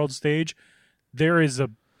you on the world stage. There is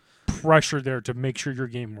a pressure there to make sure your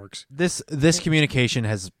game works. This communication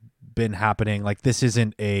has been happening. Like, this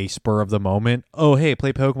isn't a spur of the moment. Oh, hey,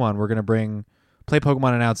 Play Pokemon. We're gonna Play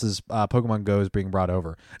Pokemon announces Pokemon Go is being brought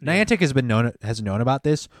over. Yeah. Niantic has known about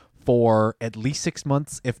this for at least 6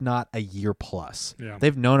 months, if not a year plus. Yeah.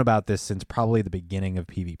 They've known about this since probably the beginning of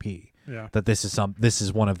PvP. Yeah. That this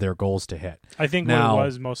is one of their goals to hit. I think Now, what it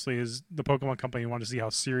was mostly is the Pokemon Company wanted to see how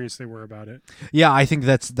serious they were about it. Yeah, I think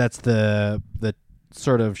that's the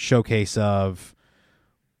sort of showcase of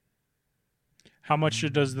How much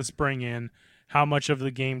does this bring in? How much of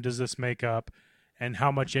the game does this make up? And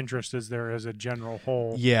how much interest is there as a general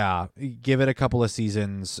whole? Yeah, give it a couple of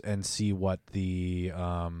seasons and see what the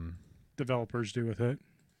Developers do with it.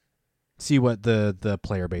 see what the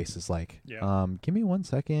player base is like. Yeah. Give me 1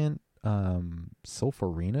 second. Silph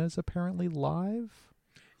Arena is apparently live.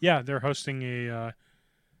 Yeah, they're hosting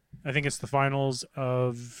I think it's the finals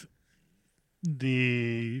of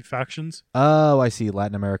the factions. Oh, I see.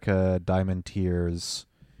 Latin America Diamond Tiers,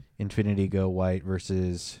 Infinity Go White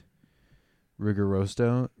versus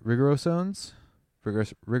Rigorosones. I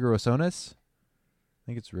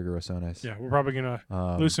think it's Rigorosones. Yeah, we're probably going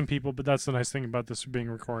to lose some people, but that's the nice thing about this being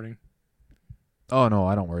recording. Oh, no,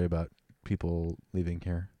 I don't worry about people leaving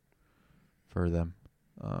here for them.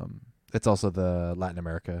 It's also the Latin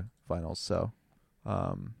America finals, so,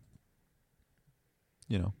 2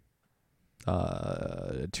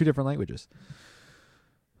 different languages.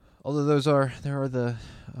 Although there are the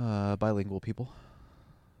bilingual people.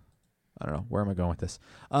 I don't know. Where am I going with this?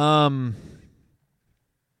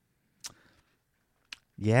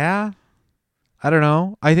 Yeah. I don't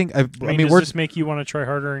know. I think I mean does we're this make you want to try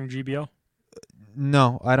harder in GBL?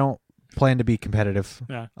 No, I don't plan to be competitive.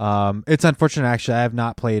 Yeah. It's unfortunate actually. I have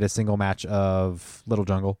not played a single match of Little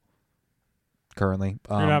Jungle currently.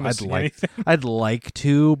 You're not missing anything. I'd like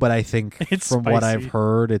to, but I think It's from what I've spicy.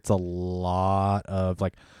 heard, it's a lot of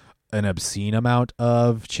like an obscene amount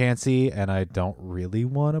of Chansey, and I don't really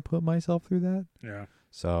want to put myself through that. Yeah.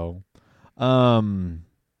 So, I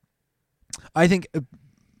think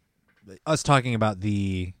us talking about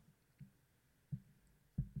the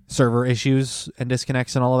server issues and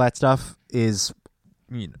disconnects and all of that stuff is,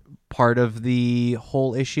 part of the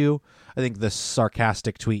whole issue. I think the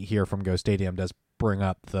sarcastic tweet here from Go Stadium does bring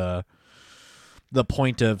up the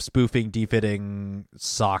point of spoofing, defitting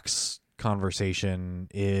socks conversation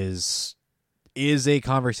is a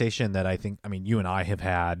conversation that I think, you and I have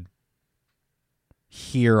had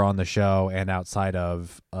here on the show and outside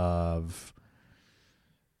of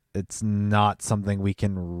it's not something we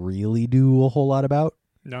can really do a whole lot about.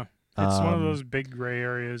 No. It's one of those big gray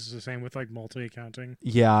areas, the same with like multi-accounting.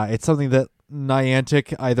 Yeah, it's something that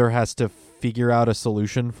Niantic either has to figure out a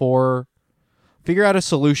solution for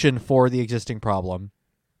the existing problem,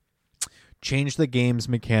 change the game's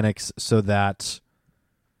mechanics so that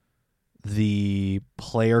the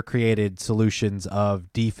player-created solutions of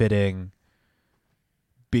defitting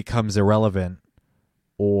becomes irrelevant,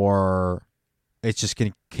 or it's just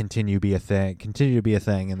going to continue to be a thing,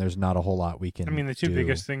 and there's not a whole lot we can the two do.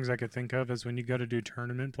 biggest things I could think of is when you go to do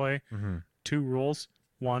tournament play, 2 rules.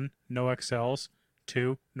 1, no XLs.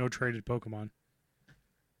 2, no traded Pokemon.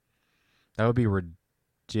 That would be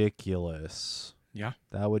ridiculous. Yeah.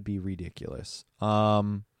 That would be ridiculous.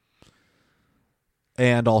 And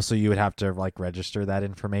also you would have to register that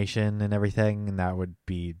information and everything, and that would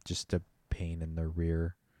be just a pain in the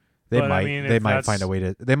rear. They might find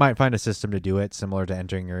a system to do it similar to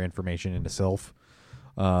entering your information into Sylph,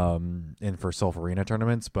 and for Sylph Arena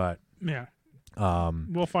tournaments, but yeah.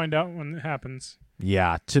 We'll find out when it happens.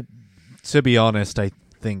 Yeah, to be honest, I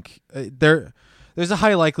think there's a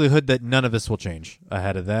high likelihood that none of this will change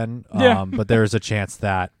ahead of then. Yeah. But there's a chance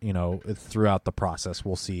that, throughout the process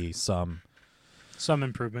we'll see some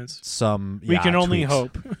improvements. We can only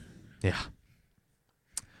hope. Yeah.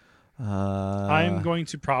 I'm going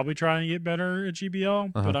to probably try and get better at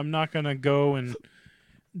GBL, but I'm not going to go and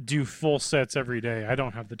do full sets every day. I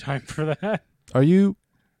don't have the time for that. Have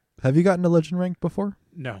you gotten to Legend Rank before?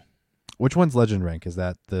 No. Which one's Legend Rank? Is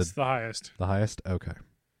that It's the highest. The highest? Okay.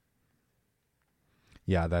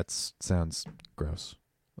 Yeah, that sounds gross.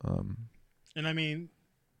 And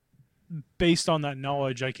based on that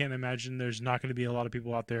knowledge, I can't imagine there's not going to be a lot of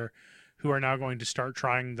people out there who are now going to start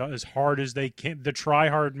trying as hard as they can. The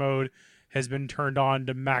try-hard mode has been turned on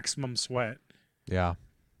to maximum sweat. Yeah.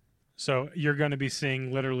 So you're going to be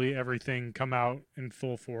seeing literally everything come out in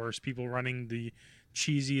full force. People running the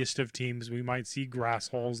cheesiest of teams. We might see grass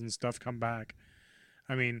holes and stuff come back.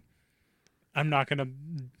 I'm not going to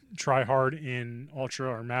try hard in Ultra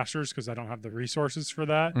or Masters because I don't have the resources for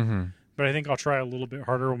that. Mm-hmm. But I think I'll try a little bit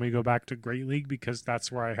harder when we go back to Great League because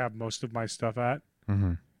that's where I have most of my stuff at.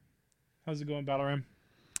 Mm-hmm. How's it going, Battle Ram?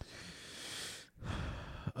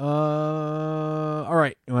 All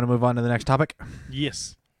right. You want to move on to the next topic?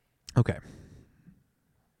 Yes. Okay.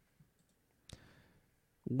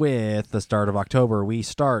 With the start of October, we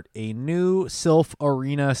start a new Sylph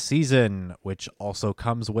Arena season, which also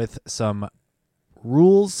comes with some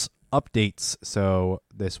rules updates. So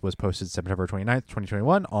this was posted September 29th,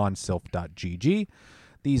 2021 on sylph.gg.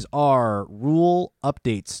 These are rule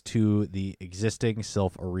updates to the existing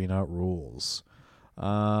Sylph Arena rules.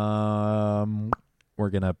 We're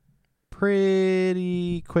going to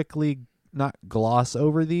pretty quickly not gloss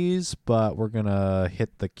over these, but we're going to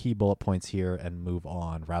hit the key bullet points here and move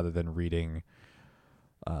on rather than reading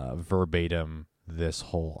verbatim this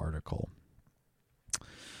whole article.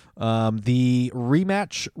 The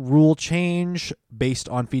rematch rule change based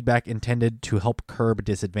on feedback intended to help curb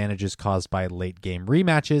disadvantages caused by late game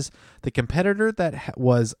rematches. The competitor that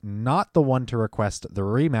was not the one to request the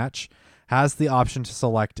rematch has the option to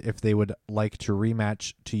select if they would like to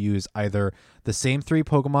rematch to use either the same 3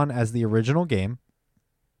 Pokemon as the original game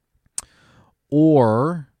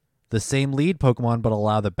or the same lead Pokemon but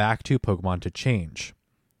allow the back 2 Pokemon to change.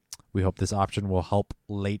 We hope this option will help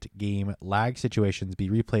late-game lag situations be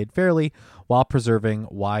replayed fairly while preserving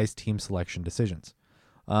wise team selection decisions.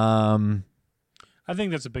 I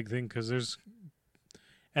think that's a big thing because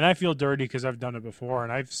and I feel dirty because I've done it before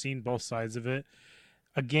and I've seen both sides of it.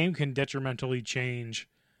 A game can detrimentally change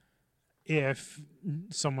if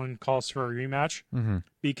someone calls for a rematch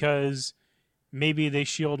because maybe they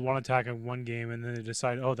shield one attack in one game and then they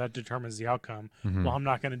decide, that determines the outcome. Mm-hmm. Well, I'm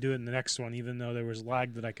not going to do it in the next one, even though there was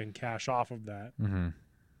lag that I can cash off of that. Mm-hmm.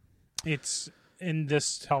 And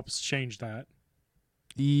this helps change that.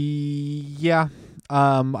 Yeah.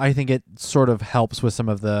 I think it sort of helps with some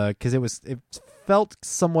of because it felt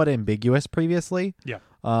somewhat ambiguous previously. Yeah.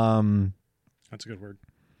 That's a good word.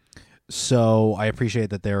 So I appreciate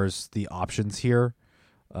that there's the options here,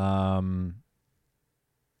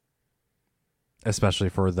 especially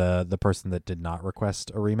for the person that did not request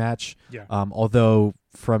a rematch. Yeah. Although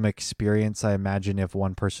from experience, I imagine if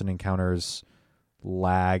one person encounters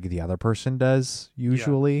lag, the other person does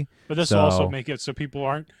usually. But this will also make it so people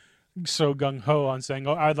aren't so gung-ho on saying,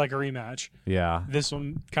 oh, I'd like a rematch. Yeah. This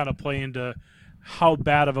will kind of play into how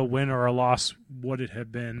bad of a win or a loss would it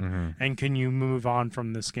have been, and can you move on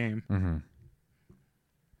from this game?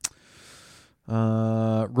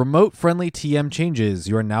 Remote friendly TM changes.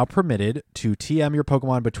 You are now permitted to TM your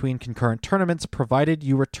Pokemon between concurrent tournaments, provided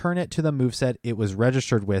you return it to the moveset it was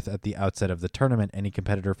registered with at the outset of the tournament. Any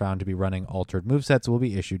competitor found to be running altered movesets will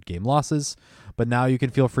be issued game losses, but now you can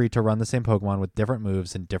feel free to run the same Pokemon with different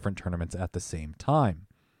moves in different tournaments at the same time.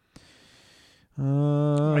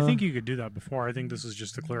 I think you could do that before. I think this is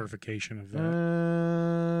just a clarification of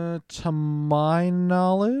that. To my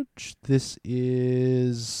knowledge, this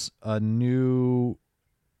is a new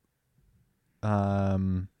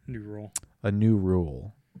New rule. a new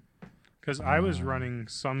rule. Because I was running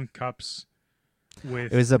some cups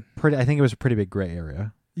with... I think it was a pretty big gray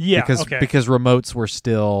area. Yeah, because remotes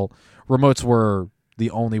were the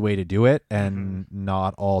only way to do it, and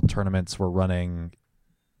not all tournaments were running.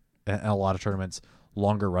 A lot of tournaments,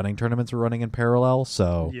 longer running tournaments, were running in parallel.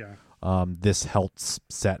 So this helps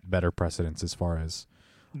set better precedents as far as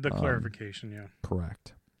the clarification. Yeah,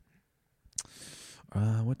 correct.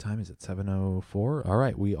 What time is it? 7:04. All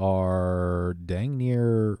right, we are dang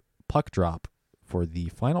near puck drop for the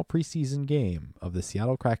final preseason game of the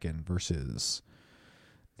Seattle Kraken versus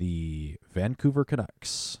the Vancouver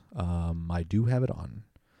Canucks. I do have it on,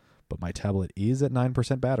 but my tablet is at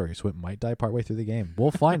 9% battery, so it might die partway through the game.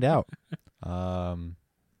 We'll find out.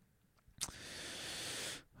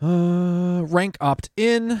 Rank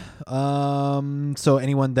opt-in. So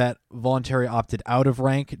anyone that voluntarily opted out of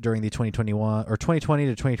rank during the 2021 or 2020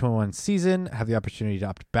 to 2021 season have the opportunity to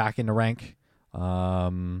opt back into rank.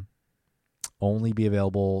 Only be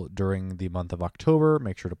available during the month of October.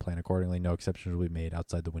 Make sure to plan accordingly. No exceptions will be made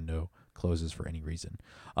outside the window closes for any reason.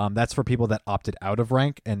 That's for people that opted out of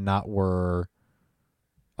rank and not were,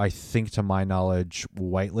 I think to my knowledge,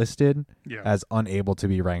 whitelisted as unable to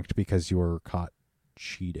be ranked because you were caught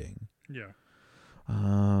cheating. Yeah.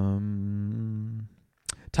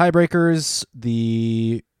 Tiebreakers.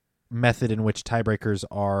 The method in which tiebreakers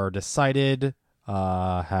are decided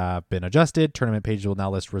have been adjusted. Tournament pages will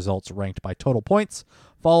now list results ranked by total points,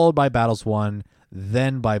 followed by battles won,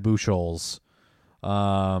 then by Buchholz,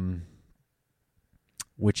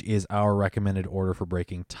 which is our recommended order for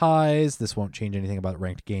breaking ties. This won't change anything about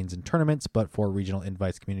ranked gains in tournaments, but for regional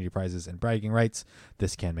invites, community prizes, and bragging rights,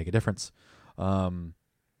 this can make a difference. Jim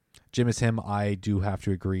is him. I do have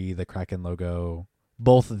to agree. The Kraken logo,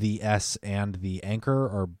 both the S and the anchor,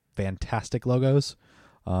 are fantastic logos.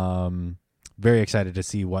 Very excited to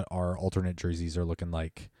see what our alternate jerseys are looking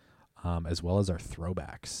like, as well as our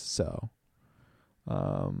throwbacks. So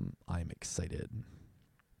I'm excited.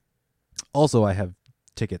 Also, I have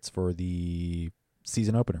tickets for the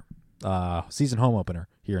season opener, season home opener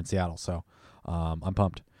here in Seattle. So I'm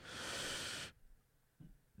pumped.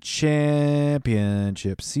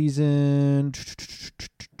 Championship season.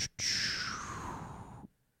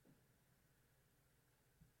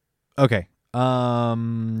 Okay.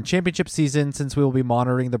 Championship season, since we will be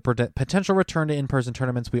monitoring the potential return to in-person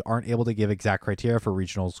tournaments, we aren't able to give exact criteria for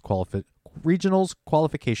regionals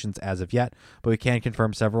qualifications as of yet, but we can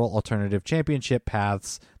confirm several alternative championship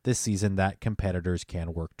paths this season that competitors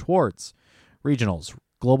can work towards. Regionals,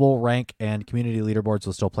 global rank, and community leaderboards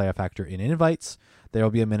will still play a factor in invites. There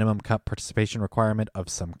will be a minimum cup participation requirement of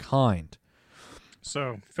some kind.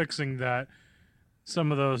 So, fixing that,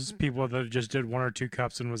 some of those people that just did one or two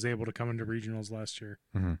cups and was able to come into regionals last year.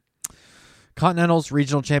 Continentals,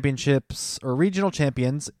 regional championships, or regional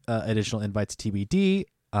champions, additional invites TBD.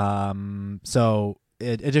 So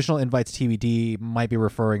additional invites TBD might be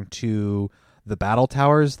referring to the battle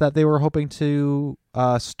towers that they were hoping to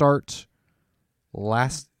start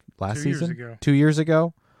last season, 2 years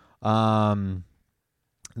ago.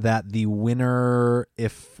 That the winner,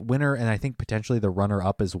 and I think potentially the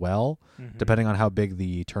runner-up as well, depending on how big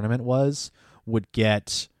the tournament was, would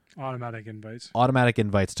get automatic invites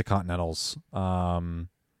to Continentals,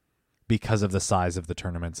 because of the size of the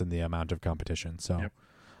tournaments and the amount of competition. So,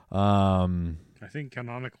 I think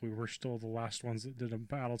canonically we're still the last ones that did a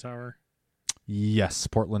battle tower. Yes,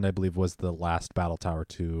 Portland, I believe, was the last battle tower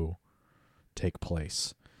to take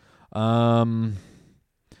place.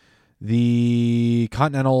 The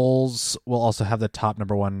Continentals will also have the top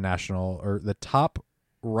number one national, or the top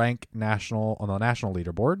rank national on the national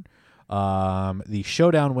leaderboard. The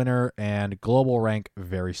Showdown winner and global rank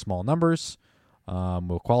very small numbers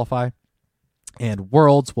will qualify. And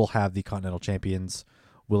Worlds will have the Continental Champions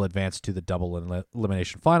will advance to the double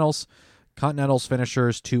elimination finals. Continentals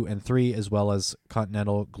finishers 2 and 3, as well as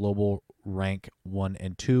Continental Global rank 1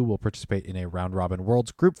 and 2, will participate in a round-robin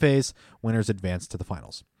Worlds group phase. Winners advance to the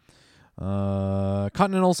finals.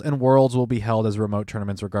 Continentals and Worlds will be held as remote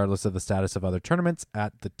tournaments regardless of the status of other tournaments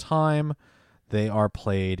at the time. They are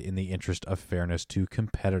played in the interest of fairness to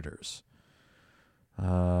competitors.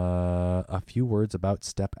 A few words about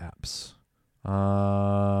step apps.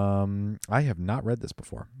 I have not read this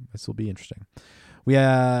before. This will be interesting.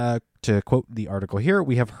 To quote the article here,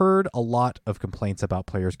 we have heard a lot of complaints about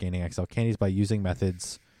players gaining XL candies by using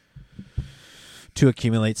methods to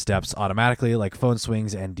accumulate steps automatically, like phone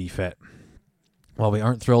swings and defit. While we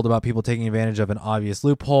aren't thrilled about people taking advantage of an obvious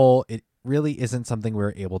loophole, it really isn't something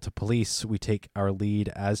we're able to police. We take our lead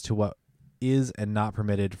as to what is and not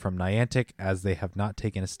permitted from Niantic, as they have not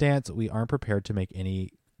taken a stance. We aren't prepared to make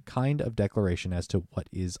any kind of declaration as to what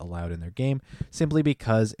is allowed in their game, simply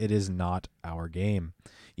because it is not our game.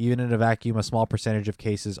 Even in a vacuum, a small percentage of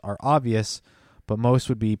cases are obvious, but most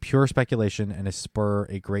would be pure speculation and spur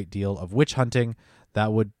a great deal of witch hunting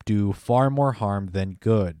that would do far more harm than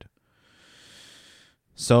good.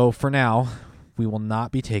 So for now, we will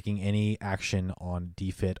not be taking any action on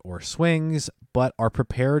defit or swings, but are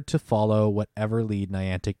prepared to follow whatever lead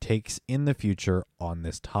Niantic takes in the future on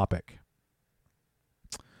this topic.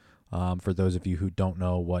 For those of you who don't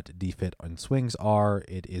know what defit and swings are,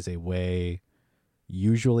 it is a way,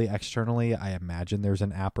 usually externally, I imagine there's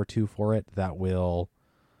an app or two for it that will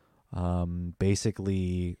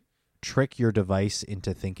basically trick your device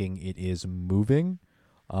into thinking it is moving,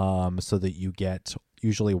 so that you get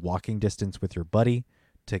usually walking distance with your buddy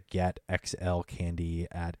to get XL candy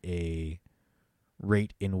at a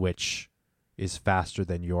rate in which is faster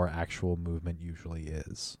than your actual movement usually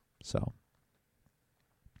is. So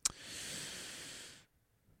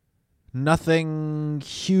nothing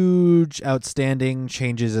huge, outstanding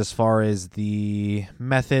changes as far as the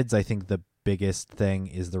methods. I think the biggest thing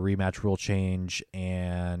is the rematch rule change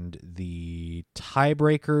and the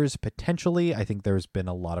tiebreakers, potentially. I think there's been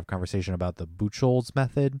a lot of conversation about the Buchholz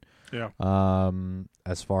method. Yeah.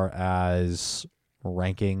 As far as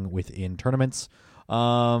ranking within tournaments.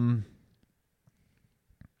 Yep.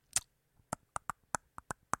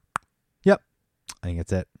 I think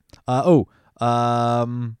that's it.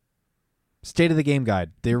 State of the Game Guide.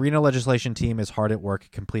 The Arena Legislation team is hard at work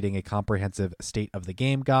completing a comprehensive State of the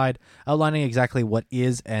Game Guide, outlining exactly what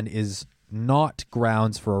is and is not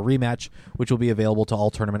grounds for a rematch, which will be available to all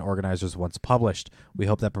tournament organizers once published. We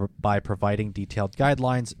hope that by providing detailed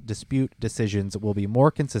guidelines, dispute decisions will be more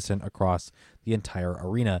consistent across the entire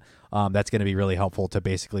arena. That's going to be really helpful to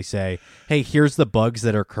basically say, hey, here's the bugs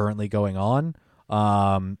that are currently going on,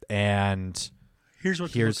 and Here's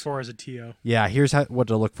what to look for as a TO. Yeah, here's what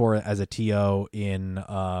to look for as a TO in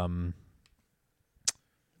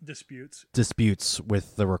disputes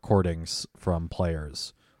with the recordings from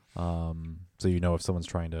players. So you know if someone's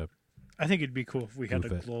trying to. I think it'd be cool if we had a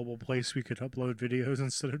global place we could upload videos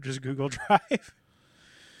instead of just Google Drive.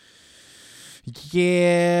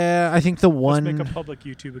 Yeah, I think the one. Let's make a public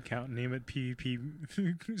YouTube account and name it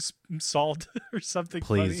PvP Salt or something.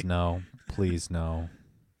 Please funny. no. Please no.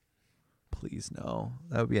 Please no.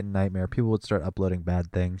 That would be a nightmare. People would start uploading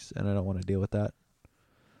bad things, and I don't want to deal with that.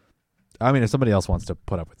 I mean, if somebody else wants to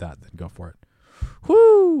put up with that, then go for it.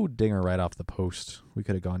 Whoo! Dinger right off the post. We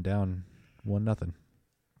could have gone down 1-0.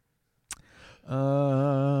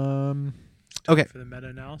 Okay. For the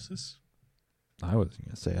meta-analysis? I wasn't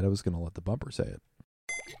going to say it. I was going to let the bumper say it.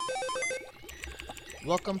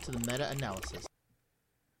 Welcome to the meta-analysis.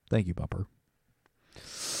 Thank you, bumper.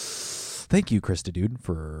 Thank you, Krista Dude,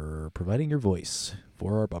 for providing your voice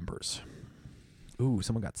for our bumpers. Ooh,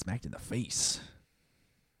 someone got smacked in the face.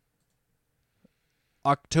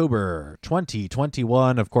 October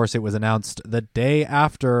 2021. Of course, it was announced the day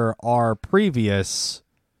after our previous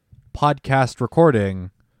podcast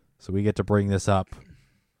recording, so we get to bring this up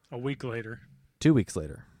a week later. 2 weeks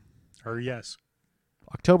later. Or yes.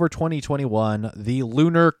 October 2021, the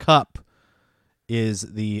Lunar Cup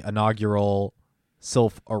is the inaugural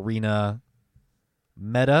Sylph Arena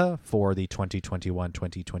meta for the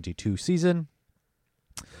 2021-2022 season.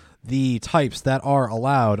 The types that are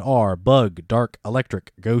allowed are Bug, Dark,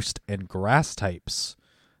 Electric, Ghost, and Grass types.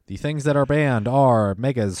 The things that are banned are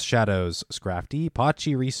Megas, Shadows, Scrafty,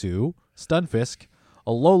 Pachirisu, Stunfisk,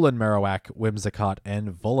 Alolan Marowak, Whimsicott, and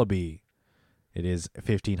Vullaby. It is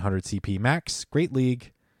 1500 CP max, Great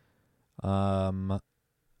League.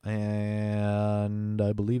 And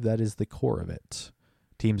I believe that is the core of it.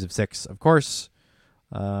 Teams of 6, of course.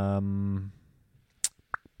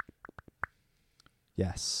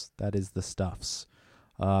 Yes, that is the stuffs.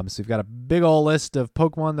 So we've got a big old list of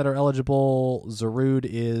Pokemon that are eligible. Zarude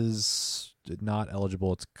is not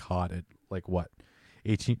eligible. It's caught at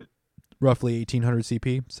roughly 1800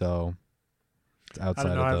 CP. So it's outside I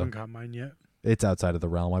don't know. I of haven't got mine yet. it's outside of the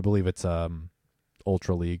realm. I believe it's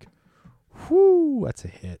Ultra League. Whoo, that's a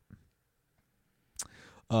hit.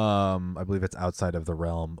 I believe it's outside of the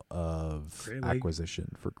realm of Great League.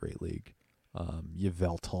 acquisition for Great League.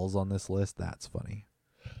 Yveltal's on this list. That's funny.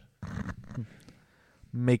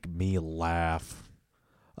 Make me laugh.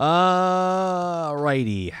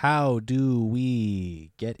 Righty. How do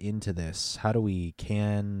we get into this? How do we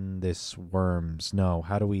can this worms? No.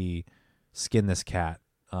 How do we skin this cat?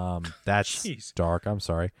 That's Jeez. dark. I'm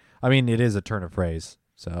sorry. I mean, it is a turn of phrase.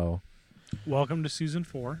 So Welcome to season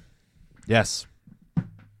 4. yes.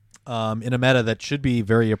 In a meta that should be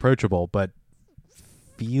very approachable, but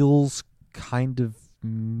feels kind of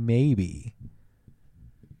maybe.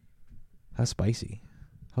 How spicy?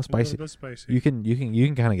 How spicy? A little bit spicy. You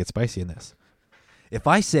can kind of get spicy in this. If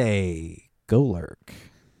I say Golurk,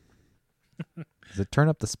 does it turn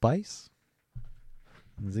up the spice?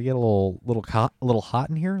 Does it get a little hot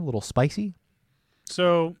in here? A little spicy?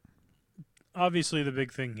 So, obviously, the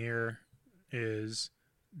big thing here is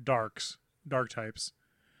dark types.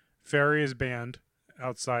 Fairy is banned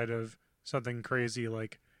outside of something crazy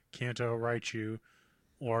like Kanto Raichu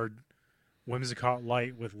or Whimsicott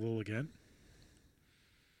Light with Lilligant.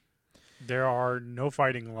 There are no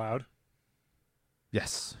fighting allowed,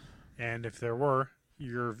 Yes. and if there were,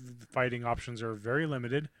 your fighting options are very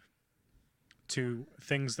limited to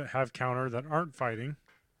things that have counter that aren't fighting,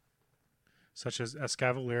 such as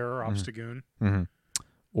Escavalier or Obstagoon. Mm-hmm.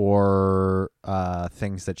 Or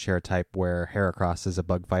things that share type where Heracross is a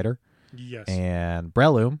bug fighter. Yes. And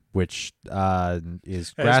Breloom, which is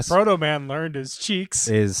As grass, Proto Man learned his cheeks.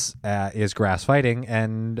 is grass fighting,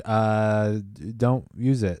 and don't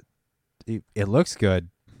use it. It looks good.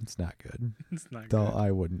 It's not good. It's not Though good.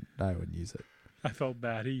 I wouldn't use it. I felt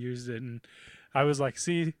bad. He used it, and I was like,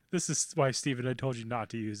 see, this is why, Steven, I told you not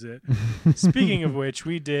to use it. Speaking of which,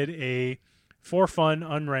 we did a for fun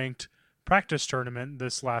unranked practice tournament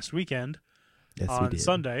this last weekend Yes, we on did.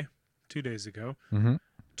 Sunday, 2 days ago, Mm-hmm.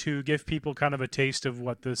 to give people kind of a taste of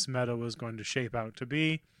what this meta was going to shape out to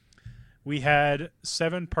be. We had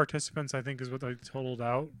 7 participants, I think is what I totaled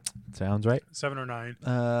out. Sounds right. 7 or 9.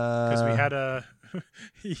 Because we had a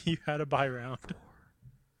you had a bye round.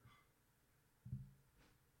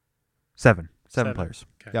 7 7. players.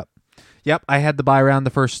 Okay. Yep. I had the bye round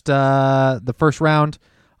the first round,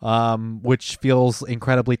 which feels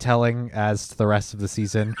incredibly telling as to the rest of the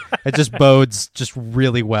season. It just bodes just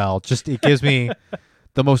really well. Just it gives me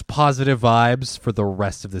the most positive vibes for the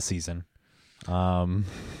rest of the season. Do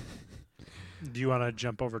you want to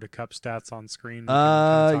jump over to Cup stats on screen? We can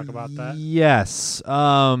kind of talk about that. Yes.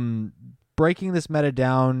 Breaking this meta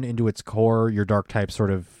down into its core, your dark types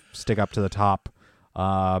sort of stick up to the top.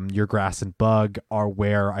 Your grass and bug are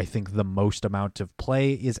where I think the most amount of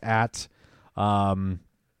play is at.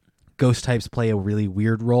 Ghost types play a really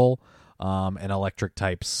weird role, and electric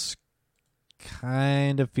types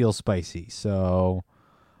kind of feel spicy. So,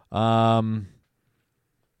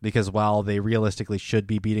 because while they realistically should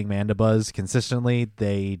be beating Mandibuzz consistently,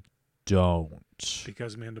 they don't.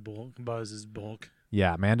 Because Mandible Buzz is bulk.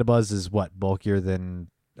 Yeah, Mandibuzz is bulkier than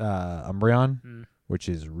Umbreon, Mm. which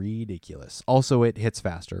is ridiculous. Also, it hits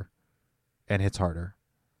faster and hits harder.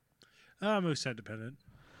 Moveset dependent.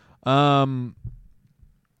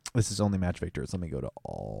 This is only match victors. Let me go to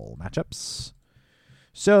all matchups.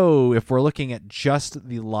 So, if we're looking at just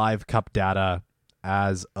the live cup data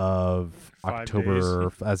as of 5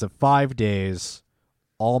 October, as of 5 days,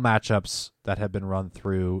 all matchups that have been run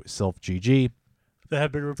through Sylph GG That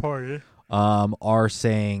have been reported. are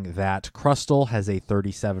saying that Crustle has a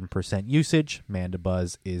 37% usage.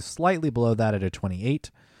 Mandibuzz is slightly below that at a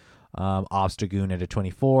 28. Obstagoon at a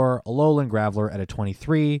 24. Alolan Graveler at a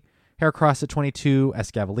 23. Heracross at 22.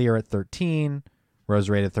 Escavalier at 13.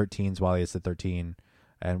 Roserade at 13. Zwalius at 13.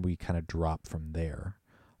 And we kind of drop from there.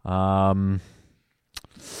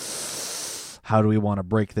 How do we want to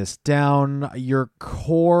break this down? Your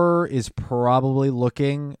core is probably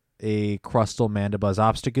looking a Crustle, Mandibuzz,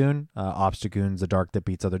 Obstagoon. Obstagoon's a dark that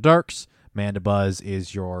beats other darks. Mandibuzz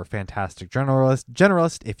is your fantastic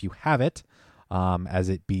generalist if you have it, as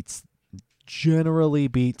it generally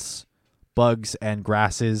beats bugs and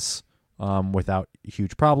grasses without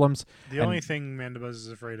huge problems. The And- only thing Mandibuzz is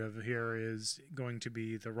afraid of here is going to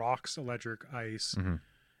be the rocks, electric, ice, Mm-hmm.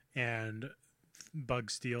 and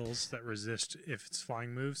bug steals that resist if it's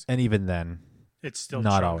flying moves. And even then, It's still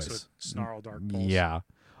not chunks always. with snarl dark pulse. Yeah.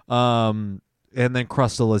 And then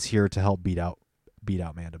Crustle is here to help beat out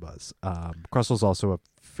Mandibuzz. Crustle's also a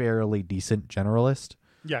fairly decent generalist.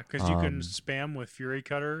 Yeah, because you can spam with Fury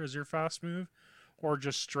Cutter as your fast move, or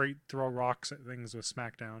just straight throw rocks at things with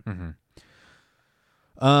Smackdown. Mm-hmm.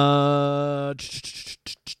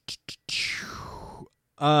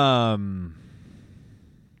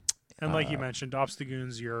 And like you mentioned,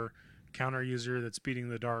 Obstagoon's your counter user that's beating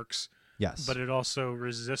the darks, Yes. but it also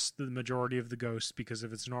resists the majority of the ghosts because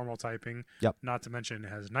of its normal typing. Yep. Not to mention it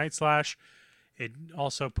has Night Slash. It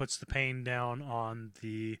also puts the pain down on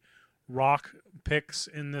the rock picks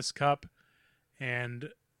in this cup, and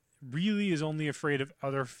really is only afraid of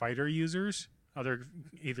other fighter users, other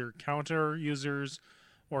either counter users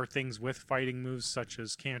or things with fighting moves such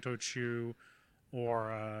as Kanto Chew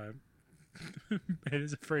or it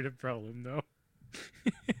is afraid of Breloom though.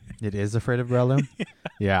 It is afraid of Breloom?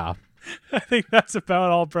 Yeah. I think that's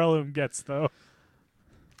about all Breloom gets though.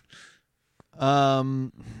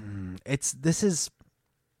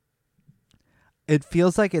 It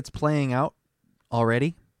feels like it's playing out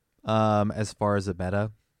already, as far as the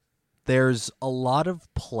meta. There's a lot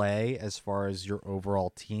of play as far as your overall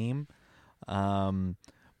team,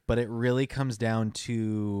 but it really comes down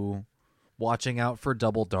to watching out for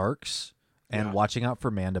double darks and watching out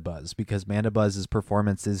for Mandibuzz, because Mandibuzz's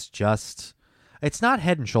performance is just... It's not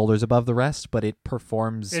head and shoulders above the rest, but it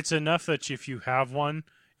performs... It's enough that if you have one,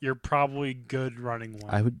 you're probably good running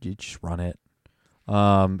one. I would just run it.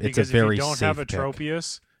 It's a very if you don't safe have a pick.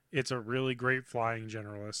 Tropius, it's a really great flying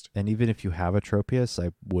generalist. And even if you have a Tropius,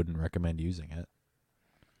 I wouldn't recommend using it.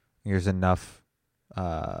 There's enough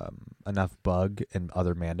bug and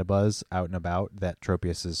other Mandibuzz out and about that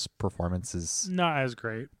Tropius's performance is Not as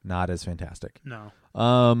great. not as fantastic. No.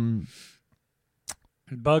 Um,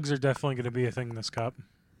 Bugs are definitely going to be a thing in this cup.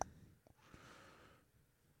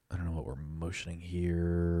 I don't know what we're motioning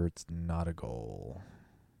here. It's not a goal.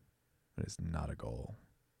 It is not a goal.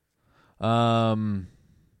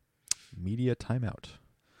 Media timeout.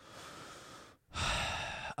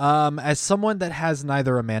 As someone that has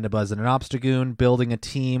neither a Mandibuzz and an Obstagoon, building a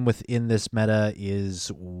team within this meta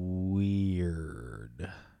is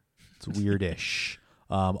weird. It's weirdish.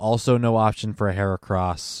 Also, no option for a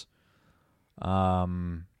Heracross.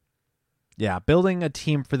 Yeah, building a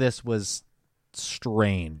team for this was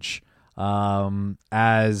strange.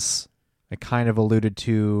 As I kind of alluded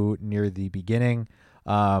to near the beginning,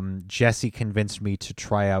 Jesse convinced me to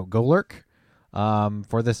try out Golurk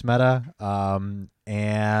for this meta,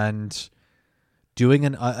 and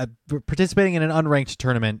doing participating in an unranked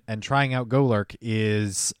tournament and trying out Golurk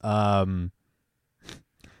is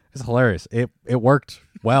it's hilarious. It worked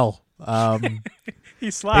well.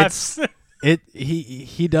 He slaps.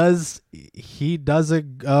 He does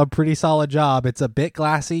a pretty solid job. It's a bit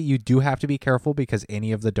glassy. You do have to be careful because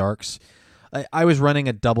any of the darks. I was running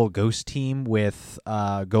a double ghost team with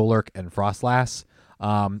Golurk and Frostlass,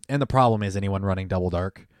 and the problem is anyone running double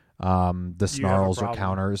dark, the snarls or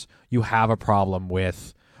counters, you have a problem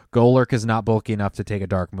with. Golurk is not bulky enough to take a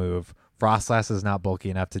dark move. Frostlass is not bulky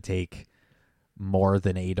enough to take more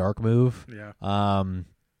than a dark move. Yeah.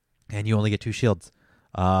 And you only get 2 shields.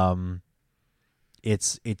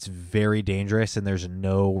 It's very dangerous, and there's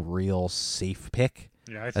no real safe pick.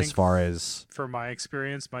 Yeah, I think as far as for my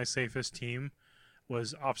experience, my safest team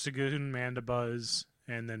was Obstagoon, Mandibuzz,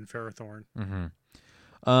 and then Ferrothorn.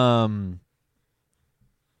 Mm-hmm.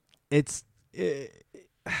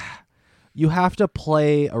 You have to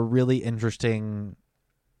play a really interesting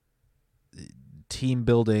team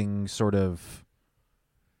building sort of.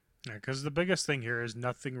 Yeah, because the biggest thing here is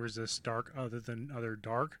nothing resists dark other than other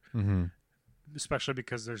dark. Mm-hmm. Especially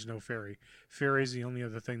because there's no fairy. Fairy is the only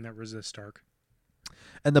other thing that resists dark.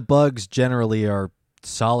 And the bugs generally are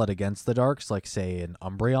solid against the darks, like, say, an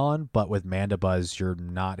Umbreon, but with Mandibuzz, you're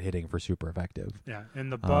not hitting for super effective. Yeah,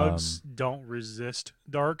 and the bugs don't resist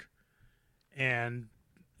dark, and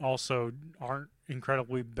also aren't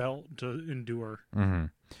incredibly built to endure. Mm-hmm.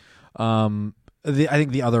 I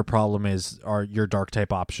think the other problem is your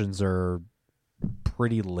dark-type options are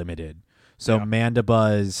pretty limited. So Yeah.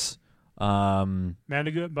 Mandibuzz...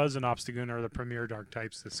 Mandibuzz and Obstagoon are the premier dark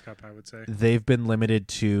types this cup, I would say. They've been limited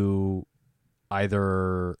to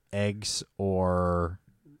either eggs,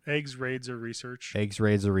 raids, or research,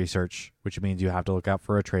 which means you have to look out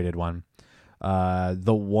for a traded one.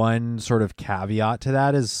 The one sort of caveat to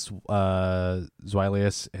that is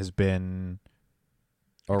Zweilius has been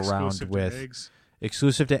around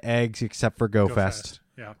exclusive to eggs except for GoFest.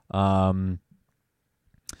 Yeah.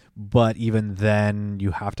 but even then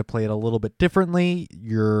you have to play it a little bit differently.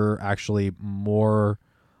 You're actually more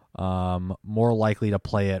likely to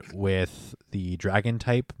play it with the dragon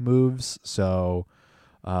type moves. So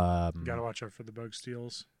Gotta watch out for the bug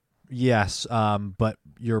steals. yes, but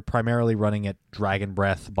you're primarily running it Dragon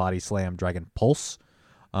Breath, Body Slam, Dragon Pulse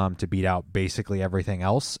to beat out basically everything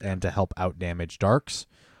else and to help out damage darks.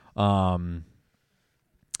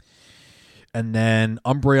 And then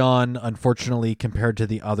Umbreon, unfortunately, compared to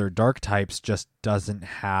the other dark types, just doesn't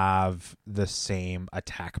have the same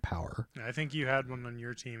attack power. I think you had one on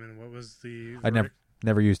your team, and what was the... I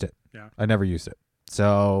never used it. Yeah. I never used it.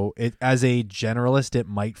 So it as a generalist, it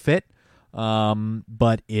might fit,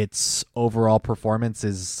 but its overall performance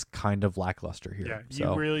is kind of lackluster here. Yeah,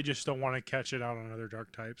 So, you really just don't want to catch it out on other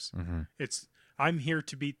dark types. mhm. I'm here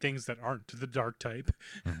to beat things that aren't the dark type,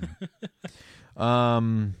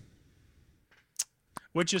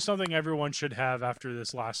 which is something everyone should have after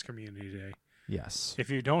this last community day. Yes. If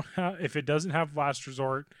it doesn't have last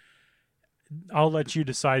resort, I'll let you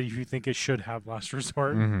decide if you think it should have last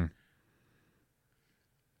resort. Mm-hmm.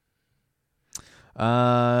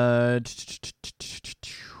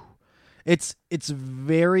 It's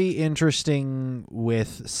very interesting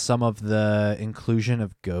with some of the inclusion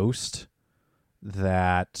of Ghost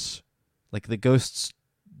that, like, the Ghosts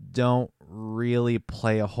don't really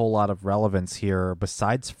play a whole lot of relevance here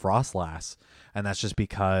besides Frostlass, and that's just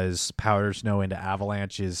because Powder Snow into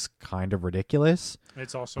Avalanche is kind of ridiculous.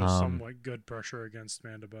 It's also somewhat good pressure against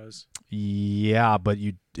Mandibuzz. Yeah, but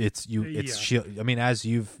it's Yeah. shield. I mean, as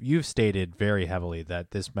you've stated very heavily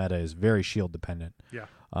that this meta is very shield dependent. Yeah.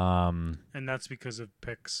 And that's because of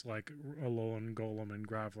picks like Alolan, Golem, and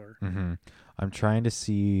Graveler. mm-hmm. I'm trying to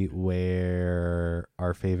see where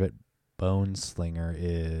our favorite Bone Slinger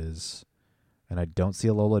is, and I don't see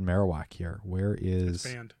Alolan Marowak here. Where is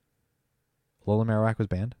It's banned. Alolan Marowak was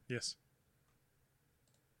banned? Yes.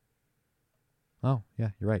 Oh, yeah,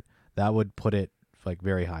 you're right. That would put it like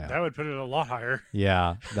very high up. That would put it a lot higher.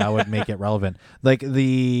 Yeah, that would make it relevant. Like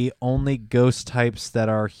the only ghost types that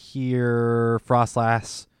are here,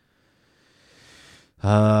 Frostlass,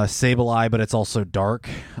 Sableye, but it's also dark,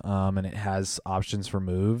 and it has options for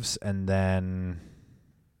moves, and then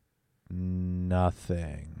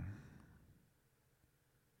nothing.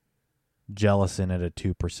 Jellicent at a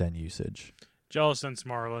 2% usage. Jellicent's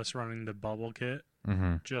more or less running the bubble kit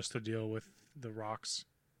Mm-hmm. just to deal with the rocks.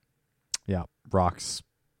 Yeah, rocks,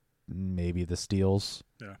 maybe the steals.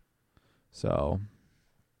 Yeah. So,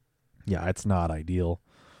 yeah, it's not ideal.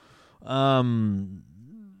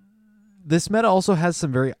 This meta also has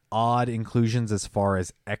some very odd inclusions as far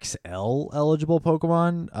as XL eligible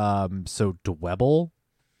Pokemon. So Dwebble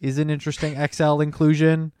is an interesting XL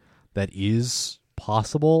inclusion that is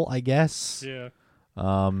possible, I guess. Yeah.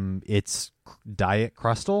 It's Diet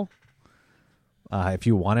Crustle. If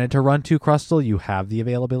you wanted to run 2 Crustle, you have the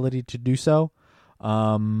availability to do so.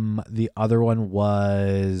 The other one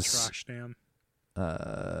was Trash Dam.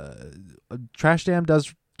 Trash Dam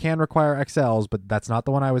can require XLs, but that's not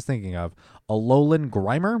the one I was thinking of. Alolan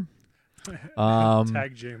Grimer.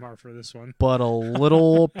 Tag Jmar for this one. But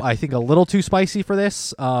I think a little too spicy for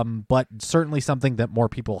this, but certainly something that more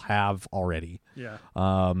people have already. Yeah.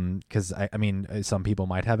 Because, I mean, some people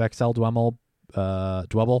might have XL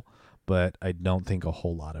Dwebble, but I don't think a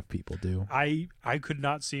whole lot of people do. I could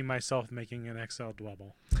not see myself making an XL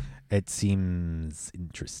Dwebble. It seems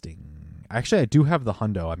interesting. Actually, I do have the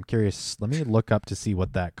hundo. I'm curious. Let me look up to see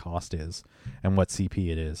what that cost is and what CP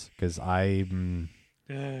it is, because I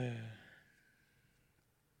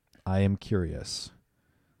am curious.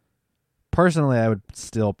 Personally, I would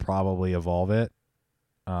still probably evolve it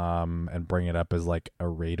and bring it up as like a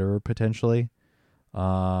raider potentially.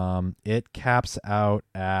 It caps out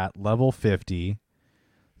at level 50,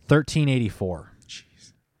 1384.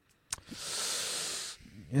 Jeez.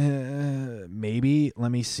 Maybe. Let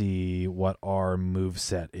me see what our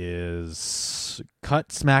moveset is. Cut,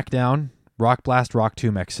 Smackdown, Rock Blast, Rock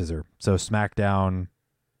Tomb, X Scissor. So Smackdown,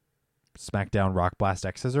 Rock Blast,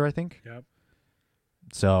 X Scissor, I think. Yep.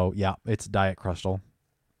 So yeah, it's Diet Crustle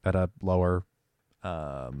at a lower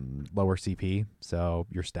CP. So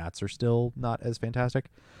your stats are still not as fantastic.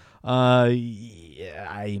 Yeah,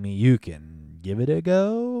 I mean, you can give it a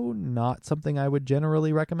go. Not something I would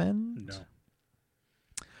generally recommend. No.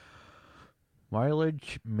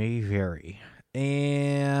 Mileage may vary.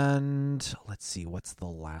 And let's see, what's the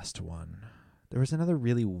last one? There was another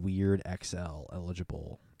really weird XL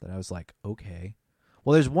eligible that I was like, okay.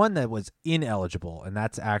 Well, there's one that was ineligible, and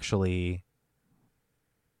that's actually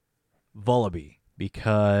Vullaby.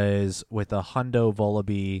 Because with a Hundo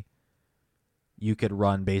Vullaby, you could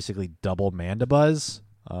run basically double Mandibuzz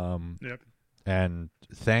Yep. And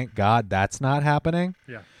thank God that's not happening.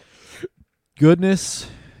 Yeah. Goodness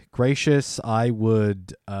gracious, I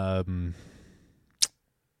would. I don't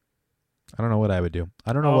know what I would do.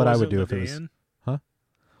 I don't know what I would do if it was. Lydian?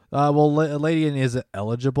 Well, Ladian is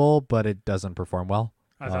eligible, but it doesn't perform well.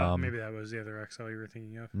 I thought maybe that was the other XL you were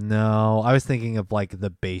thinking of. No, I was thinking of like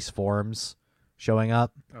the base forms showing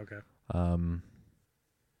up. Okay.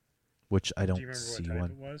 Which I don't Do you remember see what type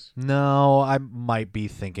one. it was? No, I might be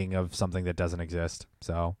thinking of something that doesn't exist.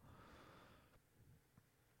 So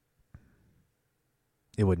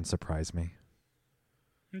it wouldn't surprise me.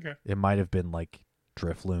 Okay. It might have been like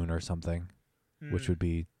Drifloon or something, which would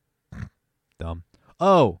be dumb.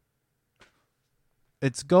 Oh,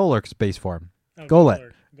 it's Golurk's base form.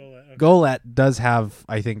 Golett. Okay. Golett does have,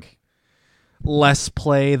 I think, less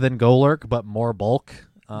play than Golurk, but more bulk.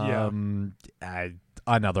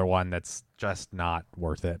 Another one that's just not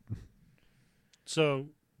worth it. So,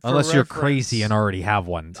 Unless you're crazy and already have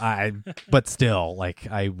one. But still, like,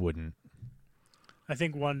 I wouldn't. I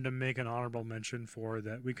think one to make an honorable mention for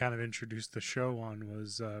that we kind of introduced the show on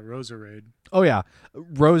was Roserade. Oh, yeah.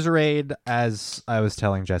 Roserade, as I was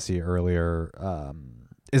telling Jesse earlier,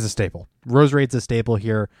 is a staple. Roserade's a staple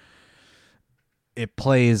here. It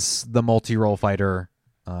plays the multi-role fighter.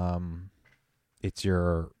 It's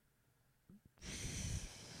your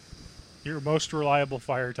most reliable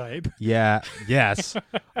fire type. Yeah. Yes.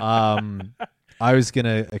 I was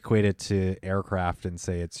gonna equate it to aircraft and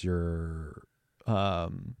say it's your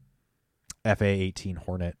FA-18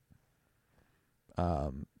 Hornet.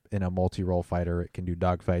 In a multi-role fighter, it can do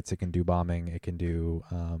dogfights. It can do bombing. It can do.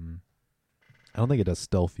 I don't think it does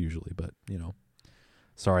stealth usually, but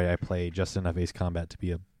sorry, I play just enough Ace Combat to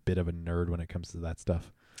be a bit of a nerd when it comes to that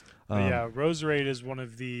stuff. Yeah, Roserade is one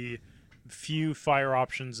of the few fire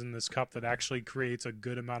options in this cup that actually creates a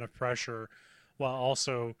good amount of pressure while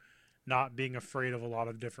also not being afraid of a lot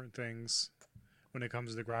of different things when it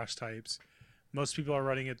comes to the grass types. Most people are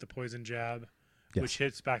running it the Poison Jab, Yes. which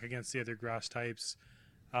hits back against the other grass types.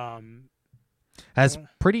 Has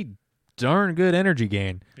pretty darn good energy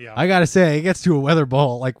gain. Yeah, I gotta say, it gets to a weather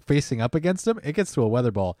ball, like facing up against him, it gets to a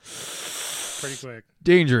weather ball pretty quick.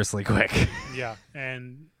 dangerously quick. Yeah,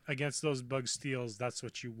 and against those bug steals, that's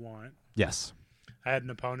what you want. Yes. I had an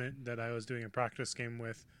opponent that I was doing a practice game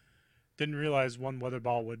with. Didn't realize one weather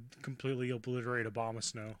ball would completely obliterate a bomb of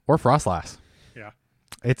snow. Or Frostlass. Yeah.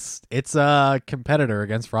 It's a competitor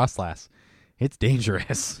against Frostlass. It's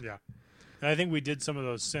dangerous. Yeah. And I think we did some of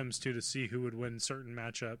those sims too to see who would win certain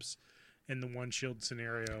matchups in the one shield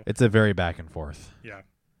scenario. It's a very back and forth. Yeah.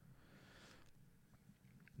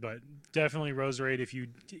 But definitely Roserade, if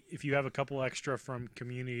you have a couple extra from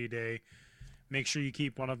Community Day, make sure you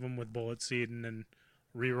keep one of them with Bullet Seed and then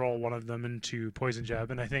re-roll one of them into Poison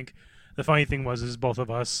Jab. And I think the funny thing is both of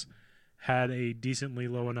us had a decently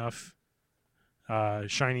low enough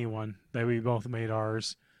shiny one that we both made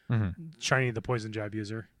ours shiny the Poison Jab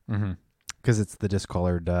user. Because it's the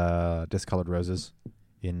discolored roses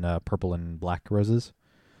in purple and black roses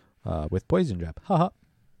with Poison Jab. Haha.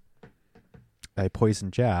 A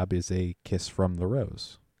Poison Jab is a kiss from the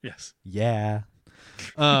rose. Yes. Yeah.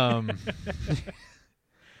 The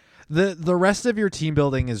rest of your team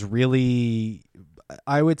building is really,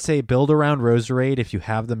 I would say, build around Roserade. If you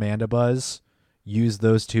have the Mandibuzz, use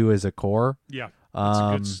those two as a core. Yeah. It's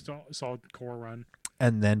a good solid core run.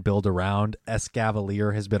 And then build around.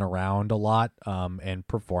 Escavalier has been around a lot and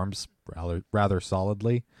performs rather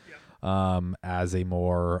solidly as a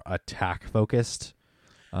more attack-focused.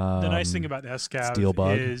 The nice thing about the Escav Steel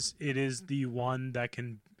Bug. is it is the one that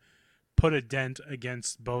can put a dent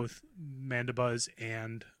against both Mandibuzz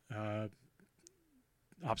and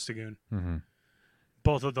Obstagoon.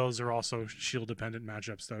 Both of those are also shield-dependent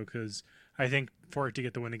matchups, though, because I think for it to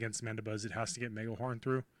get the win against Mandibuzz, it has to get Megahorn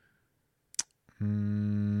through.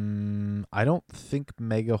 I don't think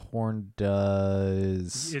Megahorn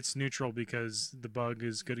does. It's neutral because the bug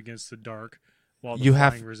is good against the dark, while the You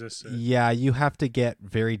flying have resists it. Yeah, you have to get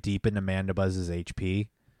very deep into Mandibuzz's HP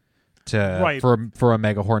Right. for a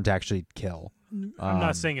Megahorn to actually kill. I'm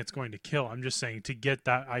not saying it's going to kill. I'm just saying to get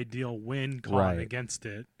that ideal win con Right. against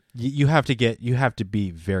it. You have to be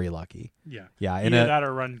very lucky. Yeah. Yeah, Either that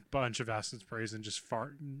or run a bunch of acid sprays and just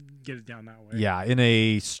get it down that way. Yeah, in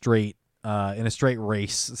a straight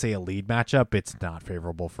race, say a lead matchup, it's not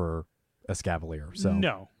favorable for Escavalier. So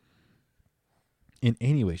No. in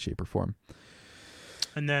any way, shape, or form.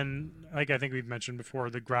 And then, like I think we've mentioned before,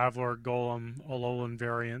 the Graveler, Golem, Alolan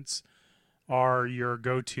variants are your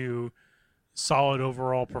go-to solid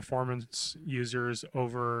overall performance users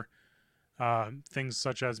over Things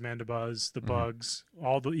such as Mandibuzz, the Mhm. bugs,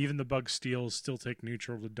 even the bug steels still take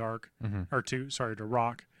neutral to dark Mm-hmm. or to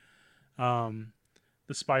rock.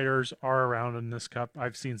 The spiders are around in this cup.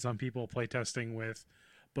 I've seen some people playtesting with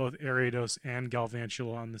both Ariados and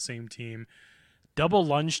Galvantula on the same team. Double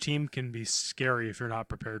lunge team can be scary if you're not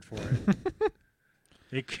prepared for it.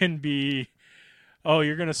 It can be, oh,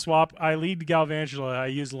 you're going to swap. I lead Galvantula. I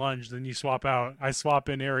use lunge. Then you swap out. I swap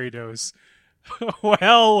in Ariados.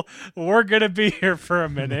 Well, we're going to be here for a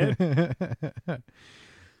minute.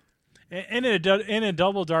 In a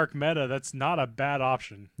double dark meta, that's not a bad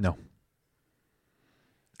option. No.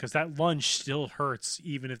 Because that lunge still hurts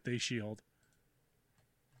even if they shield.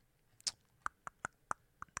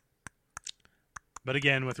 But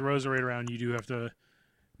again, with Roserade around, you do have to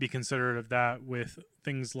be considerate of that with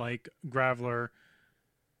things like Graveler.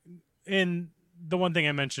 And the one thing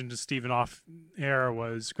I mentioned to Steven off air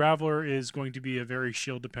was Graveler is going to be a very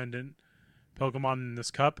shield dependent Pokemon in this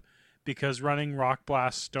cup because running Rock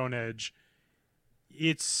Blast, Stone Edge,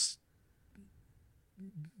 it's,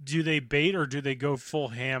 do they bait or do they go full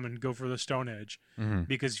ham and go for the Stone Edge? Mm-hmm.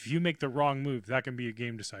 Because if you make the wrong move, that can be a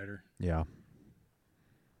game decider. Yeah.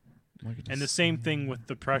 And the same thing with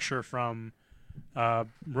the pressure from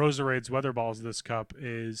Roserade's Weather Balls this cup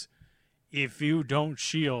is if you don't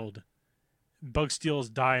shield, Bug Steels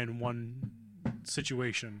die in one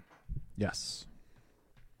situation. Yes.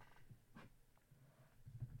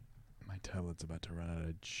 My tablet's about to run out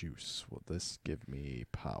of juice. Will this give me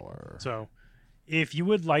power? So if you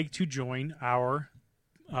would like to join our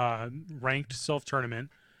ranked self tournament,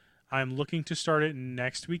 I'm looking to start it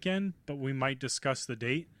next weekend, but we might discuss the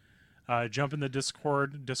date. Jump in the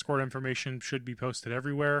Discord. Discord information should be posted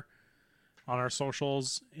everywhere on our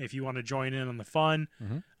socials if you want to join in on the fun.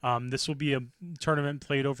 Mm-hmm. This will be a tournament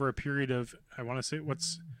played over a period of, I want to say,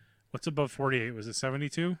 what's above 48? Was it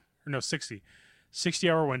 72? Or no, 60.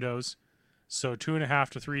 60-hour windows. So 2.5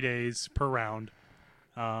 to 3 days per round.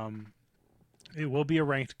 It will be a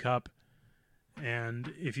ranked cup.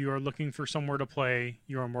 And if you are looking for somewhere to play,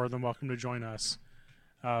 you are more than welcome to join us.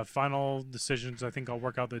 Final decisions, I think I'll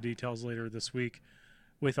work out the details later this week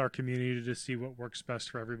with our community to see what works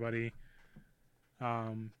best for everybody.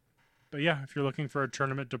 But yeah, if you're looking for a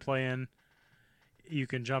tournament to play in, you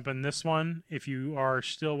can jump in this one. If you are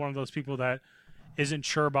still one of those people that isn't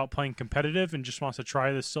sure about playing competitive and just wants to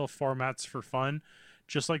try the still formats for fun,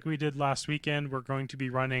 just like we did last weekend, we're going to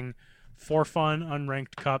be running for fun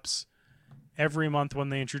unranked cups every month when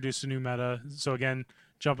they introduce a new meta. So again,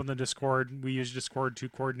 jump on the Discord. We use Discord to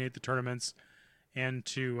coordinate the tournaments and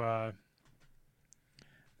to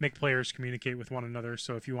make players communicate with one another.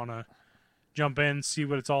 So if you want to jump in, see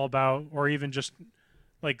what it's all about, or even just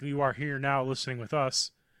like you are here now listening with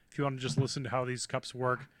us, if you want to just listen to how these cups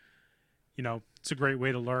work, you know, it's a great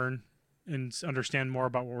way to learn and understand more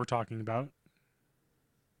about what we're talking about.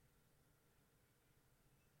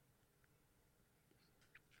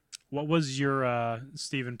 What was your,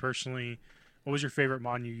 Steven, personally, what was your favorite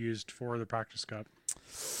mon you used for the practice cup?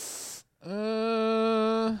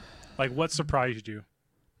 Like, what surprised you?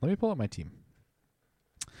 Let me pull up my team.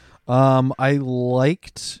 I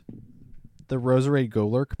liked the Roserade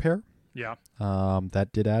Golurk pair. Yeah. That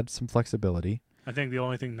did add some flexibility. I think the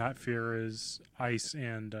only thing not fear is ice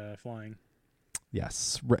and flying.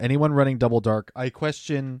 Yes. Anyone running Double Dark, I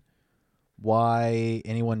question why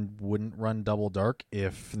anyone wouldn't run Double Dark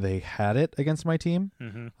if they had it against my team.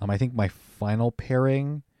 Mm-hmm. I think my final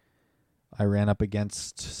pairing, I ran up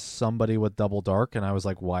against somebody with Double Dark, and I was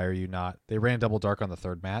like, why are you not? They ran Double Dark on the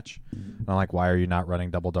third match. And I'm like, why are you not running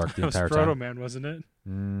Double Dark the That was entire Proto time? Man, wasn't it?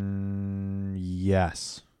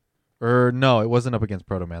 Yes. Or no, it wasn't up against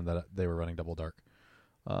Proto Man that they were running Double Dark.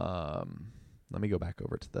 Let me go back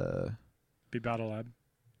over to the... Be Battle Lab.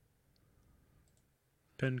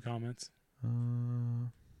 Pinned comments.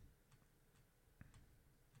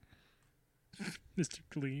 Mr.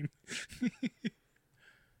 Clean.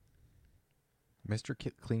 Mr.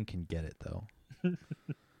 Clean can get it, though.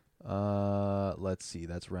 Let's see.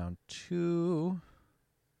 That's round 2.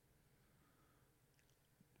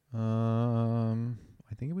 I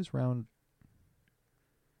think it was round...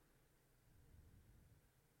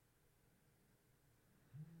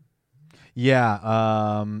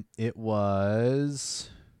 Yeah, it was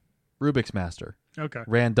Rubik's Master. Okay.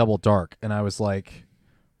 Ran Double Dark, and I was like,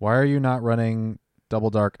 why are you not running Double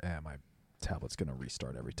Dark? My tablet's going to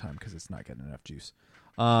restart every time because it's not getting enough juice.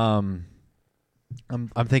 I'm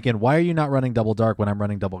thinking, why are you not running Double Dark when I'm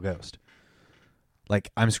running Double Ghost?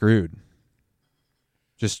 Like, I'm screwed.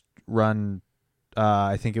 Just run,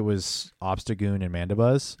 I think it was Obstagoon and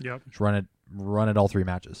Mandibuzz. Yep. Just run it all 3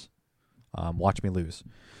 matches. Watch me lose.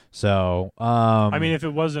 So, I mean, if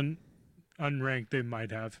it wasn't unranked, they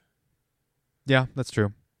might have. yeah, that's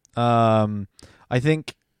true. I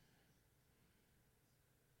think,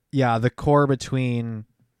 yeah, the core between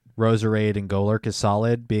Roserade and Golurk is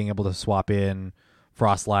solid. Being able to swap in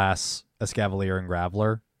Frostlass, Escavalier, and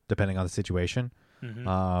Graveler, depending on the situation,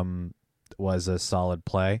 was a solid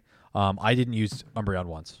play. I didn't use Umbreon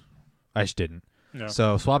once. I just didn't. No.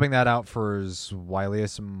 So swapping that out for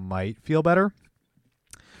Zweilius might feel better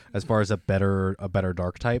as far as a better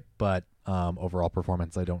dark type, but overall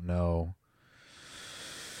performance, I don't know.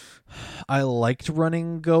 I liked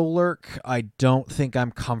running Golurk. I don't think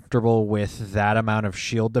I'm comfortable with that amount of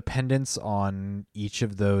shield dependence on each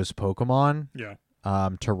of those Pokemon. Yeah.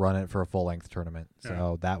 To run it for a full length tournament. So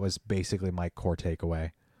Yeah. that was basically my core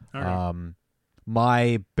takeaway. All right.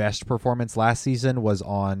 My best performance last season was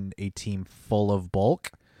on a team full of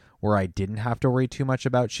bulk where I didn't have to worry too much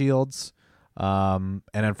about shields. And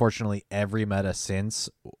unfortunately, every meta since,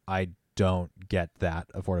 I don't get that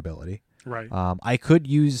affordability. Right. I could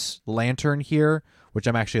use Lantern here, which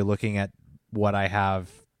I'm actually looking at what I have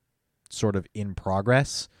sort of in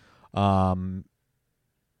progress. I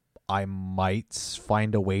might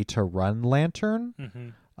find a way to run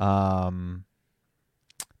Lantern.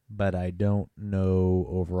 But I don't know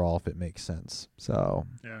overall if it makes sense. So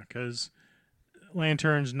Yeah, because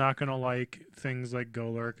Lantern's not going to like things like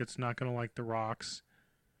Golurk. It's not going to like the rocks.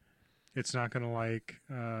 It's not going to like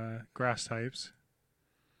grass types.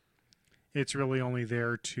 It's really only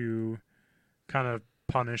there to kind of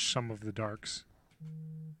punish some of the darks.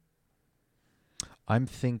 I'm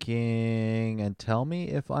thinking, and tell me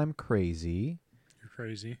if I'm crazy, You're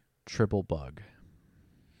crazy. Triple Bug.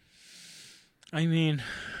 I mean,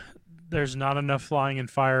 there's not enough flying and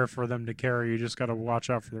fire for them to carry. You just got to watch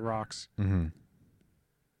out for the rocks. Mm-hmm.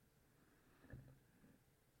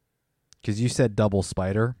 Because you said Double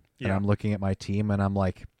Spider, and Yeah. I'm looking at my team, and I'm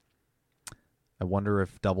like, I wonder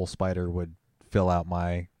if Double Spider would fill out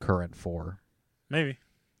my current 4. Maybe.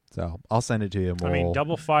 So I'll send it to you. And I mean, we'll-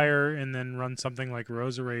 double fire and then run something like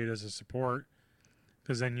Roserade as a support,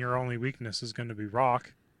 because then your only weakness is going to be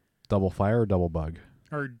rock. Double Fire or Double Bug?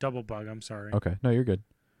 Or double bug, I'm sorry. Okay. No, you're good.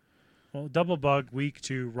 Well, double bug weak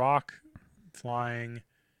to rock, flying,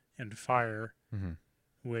 and fire, Mm-hmm.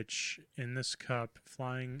 which in this cup,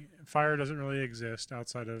 fire doesn't really exist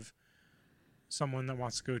outside of someone that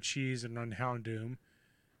wants to go cheese and run Houndoom,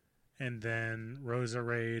 and then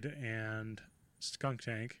Roserade and Skunk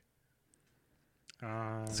Tank.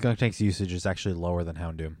 Skunk Tank's usage is actually lower than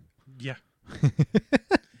Houndoom. Yeah.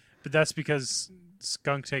 But that's because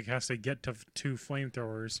Skunk Tank has to get to 2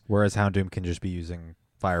 flamethrowers. Whereas Houndoom can just be using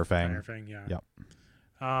Fire Fang. Fire Fang, yeah. Yep.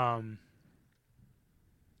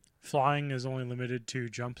 Flying is only limited to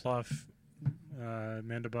Jumpluff,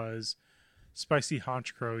 Mandibuzz, Spicy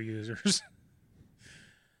Honchcrow users.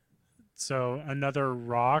 So another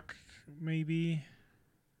rock, maybe.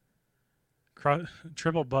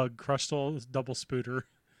 Triple Bug, Crustle, Double Spooter.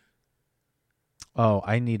 Oh,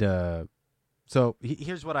 I need a... So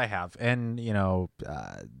here's what I have. And,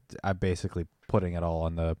 I'm basically putting it all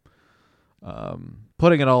on the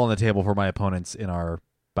table for my opponents in our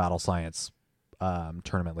Battle Science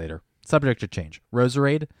tournament later. Subject to change.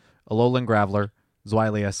 Roserade, Alolan Graveler,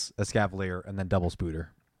 Zweilius, Escavalier, and then Double Spooter.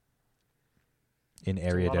 In It's a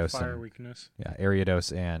lot of Ariados. fire And, weakness. yeah,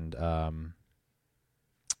 Ariados and...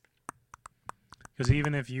 Because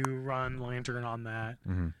even if you run Lantern on that,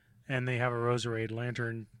 mm-hmm. and they have a Roserade,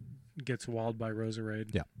 Lantern gets walled by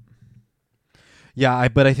Roserade. Yeah. Yeah,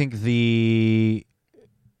 but I think the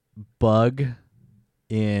bug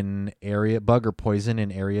or poison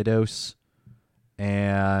in Ariados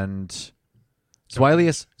and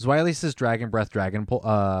Zweilius's Dragon Breath, Dragon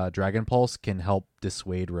Pulse can help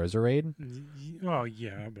dissuade Roserade. Well,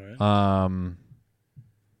 yeah, but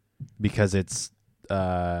Because it's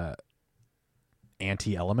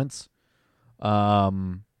anti-elements.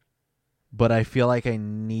 But I feel like I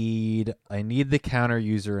need the counter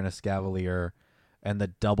user in Escavalier, and the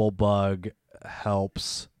Double Bug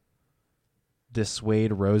helps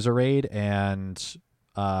dissuade Roserade and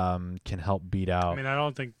can help beat out. I mean, I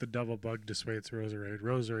don't think the double bug dissuades Roserade.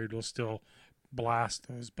 Roserade will still blast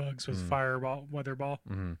those bugs with Fireball, Weather Ball.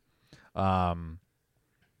 Mm-hmm.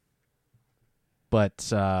 But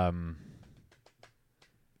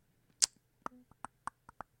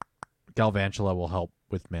Galvantula will help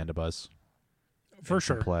with Mandibuzz For to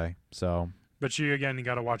sure. play. So But you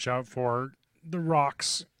got to watch out for the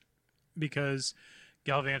rocks, because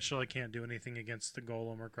Galvantula can't do anything against the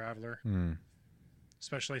Golem or Graveler,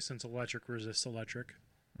 especially since electric resists electric.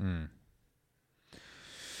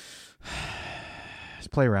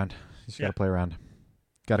 just play around. Just Yeah. gotta play around.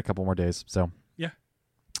 Got a couple more days, so. Yeah.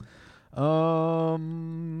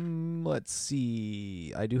 Let's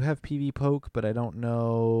see. I do have PV Poke, but I don't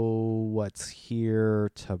know what's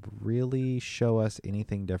here to really show us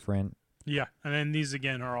anything different. Yeah, and then these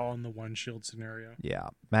again are all in the one shield scenario. Yeah.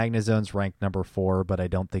 Magnazone's ranked number 4, but I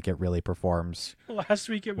don't think it really performs Last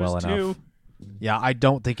week it well was enough. 2. Yeah, I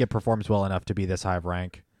don't think it performs well enough to be this high of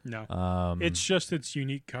rank. No. It's just its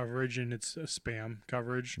unique coverage and its spam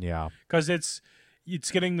coverage. Yeah. Because it's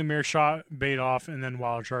getting the mirror shot bait off and then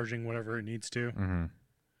while charging whatever it needs to. Mm-hmm.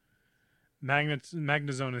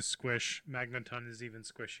 Magnazone is squish. Magneton is even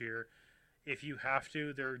squishier. If you have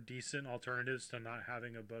to, there are decent alternatives to not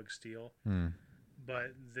having a bug steal. Mm.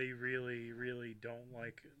 But they really, really don't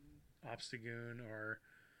like Obstagoon or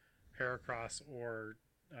Heracross or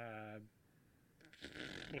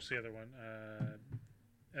what's the other one?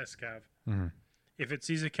 Escav. Mm-hmm. If it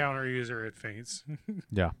sees a counter user, it faints.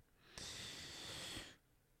 Yeah.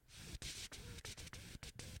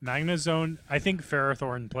 Magnazone, I think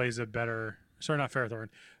Ferrothorn plays a better... Sorry, not Ferrothorn.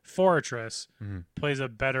 Fortress Mm-hmm. plays a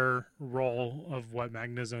better role of what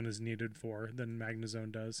Magnazone is needed for than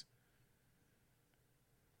Magnazone does.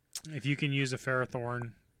 If you can use a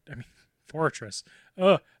Ferrothorn... I mean, Fortress.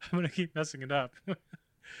 Oh, I'm going to keep messing it up.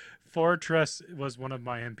 Fortress was one of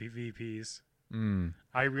my MPVPs. Mm.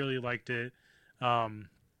 I really liked it. A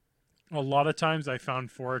lot of times I found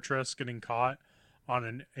Fortress getting caught on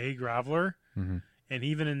an A Graveler, Mm-hmm. and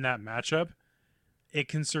even in that matchup, it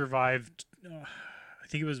can survive. I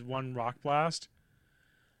think it was one Rock Blast,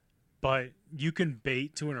 but you can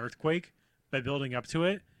bait to an Earthquake by building up to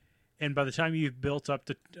it, and by the time you've built up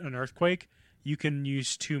to an Earthquake, you can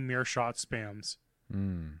use 2 Mirror Shot spams.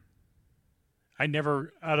 Mm. I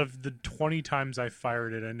never, out of the 20 times I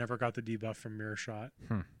fired it, I never got the debuff from Mirror Shot.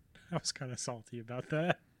 I was kind of salty about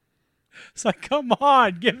that. It's like, come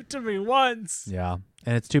on, give it to me once. Yeah.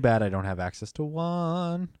 And it's too bad I don't have access to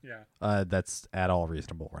one. Yeah. That's at all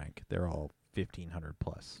reasonable rank. They're all 1,500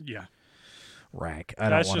 plus Yeah. rank. I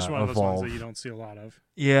That's don't just want one to of those ones evolve. that you don't see a lot of.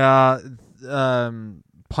 Yeah.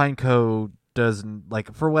 Pineco doesn't,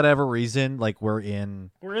 like, for whatever reason, like, we're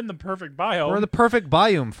in the perfect biome. We're the perfect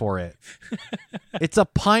biome for it. It's a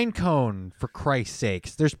pine cone, for Christ's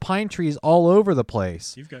sakes. There's pine trees all over the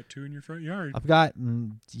place. You've got 2 in your front yard. I've got,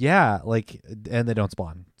 yeah, like, and they don't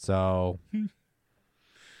spawn. So,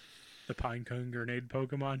 The Pinecone Grenade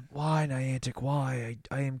Pokemon. why, Niantic? Why?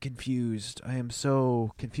 I am confused. I am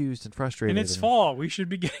so confused and frustrated. And it's fall. We should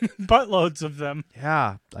be getting buttloads of them.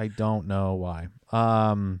 Yeah, I don't know why.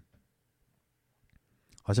 I'll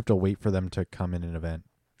just have to wait for them to come in an event.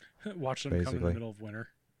 Watch them come in Basically. the middle of winter.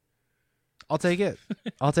 I'll take it.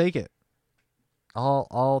 I'll take it.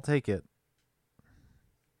 I'll take it.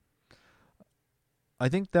 I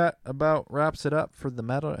think that about wraps it up for the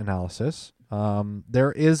meta analysis.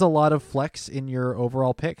 There is a lot of flex in your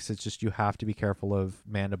overall picks. It's just you have to be careful of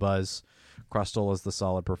Mandibuzz. Crustle is the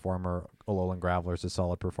solid performer. Alolan Graveler is a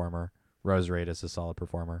solid performer. Roserade is a solid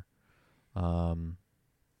performer.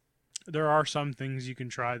 There are some things you can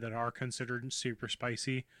try that are considered super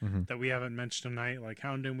spicy Mhm. that we haven't mentioned tonight. Like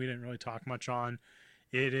Houndoom, we didn't really talk much on.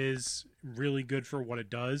 It is really good for what it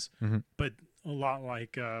does, Mhm. but a lot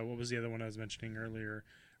like what was the other one I was mentioning earlier,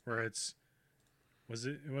 where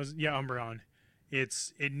Umbreon.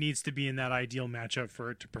 It needs to be in that ideal matchup for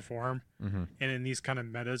it to perform. Mhm. And in these kind of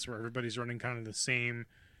metas where everybody's running kind of the same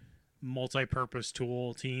multi-purpose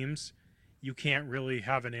tool teams, you can't really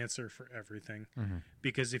have an answer for everything. Mhm.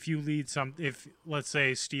 Because if you lead if let's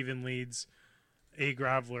say Steven leads a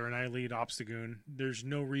Graveler and I lead Obstagoon, there's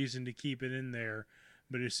no reason to keep it in there.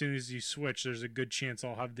 But as soon as you switch, there's a good chance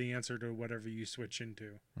I'll have the answer to whatever you switch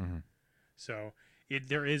into. Mhm. So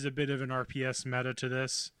there is a bit of an RPS meta to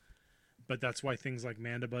this, but that's why things like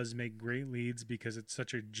Mandibuzz make great leads because it's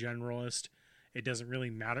such a generalist. It doesn't really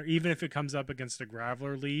matter. Even if it comes up against a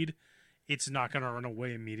Graveler lead, it's not going to run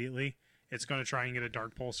away immediately. It's going to try and get a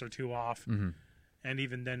Dark Pulse or 2 off. Mhm. And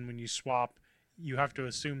even then, when you swap, you have to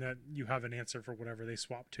assume that you have an answer for whatever they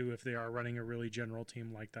swap to if they are running a really general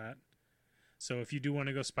team like that. So if you do want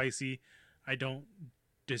to go spicy, I don't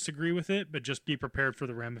disagree with it, but just be prepared for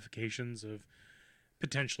the ramifications of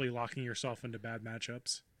potentially locking yourself into bad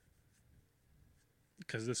matchups.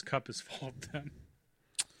 Because this cup is full of them.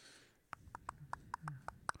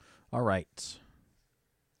 All right.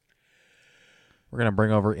 We're going to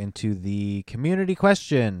bring over into the community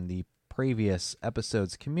question. The previous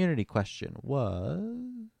episode's community question was...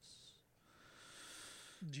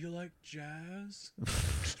 Do you like jazz?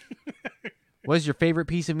 What is your favorite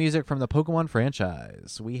piece of music from the Pokemon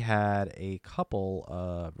franchise? We had a couple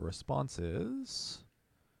of responses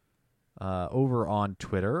over on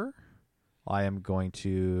Twitter. I am going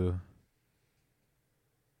to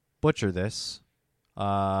butcher this.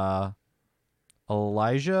 Elijah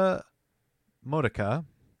Modica,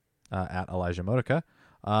 at Elijah Modica.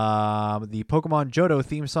 The Pokemon Johto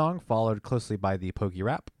theme song, followed closely by the Poke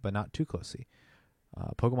Rap, but not too closely.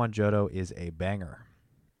 Pokemon Johto is a banger.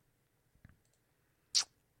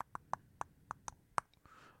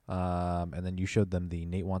 And then you showed them the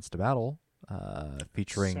Nate Wants to Battle,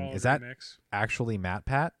 featuring, Solid is that remix. actually Matt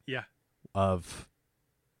Pat Yeah. of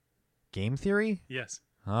Game Theory? Yes.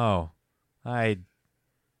 Oh, I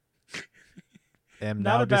am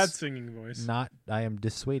Not now a bad singing voice. I am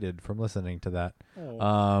dissuaded from listening to that.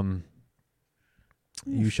 Oh.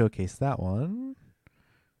 You showcased that one.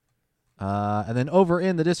 And then over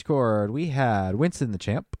in the Discord, we had Winston the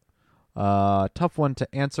Champ. Tough one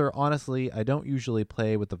to answer. Honestly, I don't usually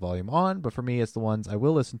play with the volume on, but for me, it's the ones I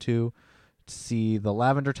will listen to see the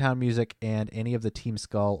Lavender Town music and any of the Team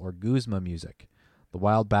Skull or Guzma music. The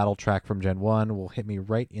Wild Battle track from Gen 1 will hit me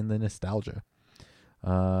right in the nostalgia.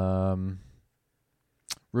 Rubik's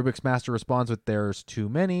Master responds with "There's too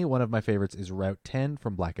many." One of my favorites is Route 10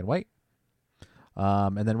 from Black and White.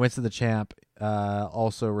 And then Winston the Champ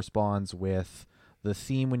also responds with the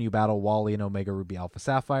theme when you battle Wally and Omega Ruby Alpha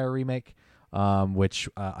Sapphire remake, which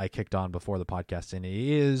I kicked on before the podcast, and it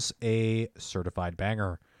is a certified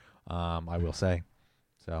banger, I will say.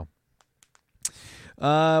 So,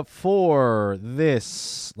 for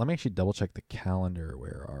this, let me actually double check the calendar.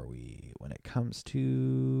 Where are we when it comes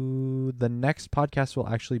to the next podcast? Will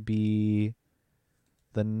actually be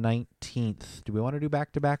the 19th. Do we want to do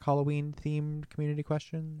back-to-back Halloween-themed community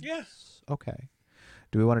questions? Yes. Okay.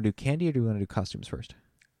 Do we want to do candy or do we want to do costumes first?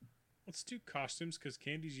 Let's do costumes because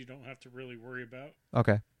candies you don't have to really worry about.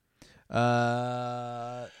 Okay.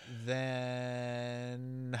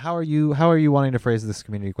 Then how are you wanting to phrase this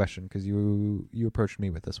community question? Because you approached me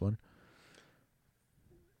with this one.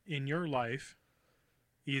 In your life,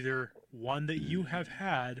 either one that you have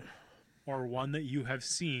had or one that you have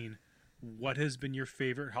seen, what has been your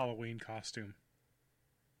favorite Halloween costume?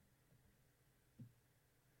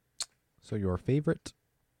 So your favorite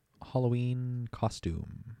Halloween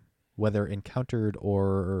costume, whether encountered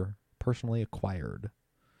or personally acquired.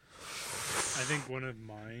 I think one of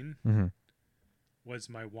mine Mm-hmm. was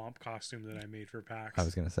my Womp costume that I made for PAX. I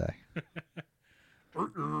was gonna say.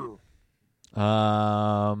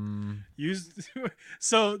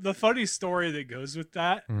 So the funny story that goes with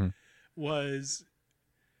that Mhm. was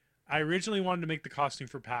I originally wanted to make the costume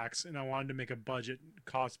for PAX and I wanted to make a budget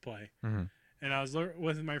cosplay. Mhm. And I was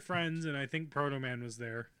with my friends and I think Proto Man was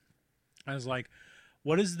there. I was like,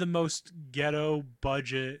 what is the most ghetto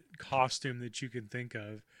budget costume that you can think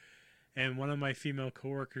of? And one of my female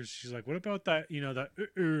coworkers, she's like, what about that,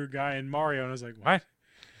 that guy in Mario? And I was like, what?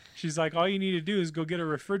 She's like, all you need to do is go get a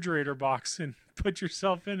refrigerator box and put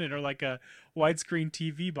yourself in it, or like a widescreen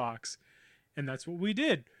TV box. And that's what we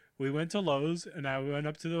did. We went to Lowe's and I went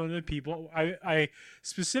up to one of the people. I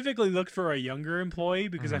specifically looked for a younger employee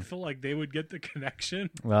because I felt like they would get the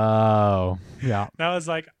connection. Oh, yeah. And I was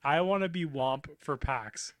like, I want to be Womp for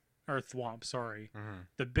PAX. Or Thwomp, sorry.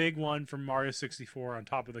 The big one from Mario 64 on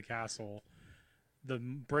top of the castle. The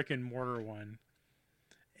brick and mortar one.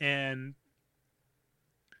 And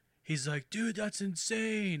he's like, dude, that's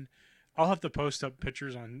insane. I'll have to post up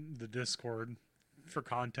pictures on the Discord for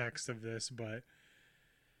context of this, but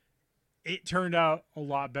it turned out a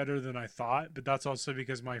lot better than I thought, but that's also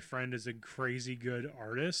because my friend is a crazy good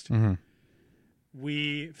artist. Mm-hmm.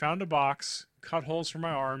 We found a box, cut holes for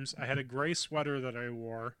my arms. I had a gray sweater that I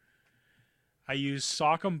wore. I used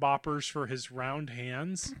sock'em boppers for his round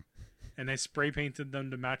hands, and I spray painted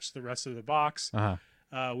them to match the rest of the box.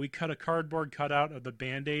 Uh-huh. We cut a cardboard cutout of the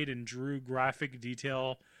Band-Aid and drew graphic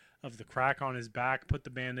detail of the crack on his back, put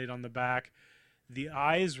the Band-Aid on the back. The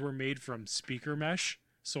eyes were made from speaker mesh,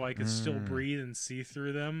 so I could still breathe and see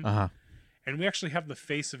through them. Uh-huh. And we actually have the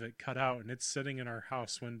face of it cut out, and it's sitting in our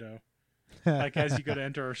house window. Like as you go to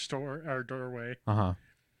enter our doorway. Uh-huh.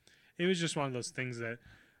 It was just one of those things that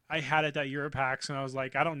I had at that year at PAX, and I was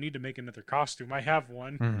like, I don't need to make another costume. I have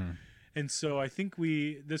one. Mm-hmm. And so I think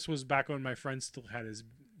this was back when my friend still had his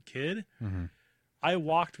kid. Mm-hmm. I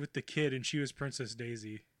walked with the kid, and she was Princess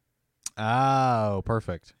Daisy. Oh,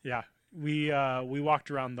 perfect. Yeah. We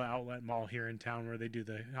walked around the outlet mall here in town where they do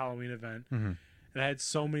the Halloween event. Mm-hmm. And I had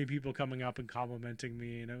so many people coming up and complimenting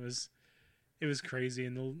me, and it was crazy.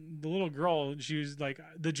 And the little girl, she was like,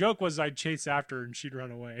 the joke was I'd chase after her and she'd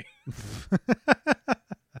run away.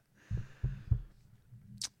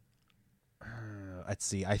 Let's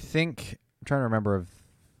see. I think I'm trying to remember of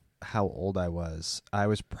how old I was. I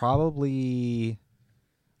was probably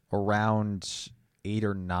around 8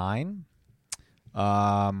 or 9.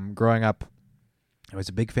 Growing up, I was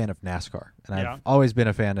a big fan of NASCAR, and Yeah. I've always been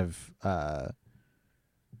a fan of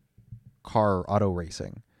car auto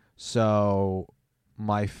racing. So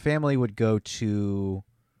my family would go to,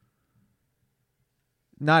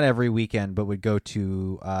 not every weekend, but would go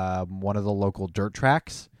to one of the local dirt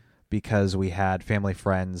tracks because we had family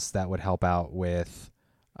friends that would help out with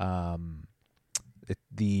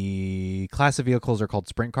the class of vehicles are called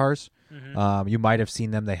sprint cars. Mhm. You might have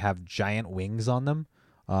seen them. They have giant wings on them.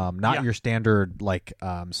 Not Yeah. your standard like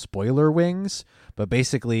spoiler wings, but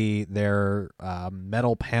basically they're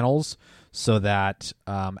metal panels so that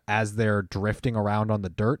as they're drifting around on the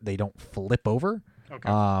dirt, they don't flip over.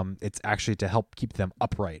 Okay. It's actually to help keep them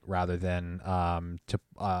upright rather than to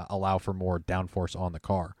allow for more downforce on the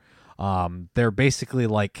car. They're basically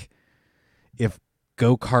like if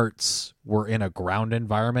go-karts were in a ground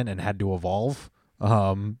environment and had to evolve,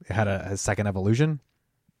 it had a second evolution.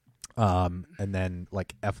 And then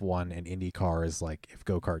like F1 and IndyCar is like if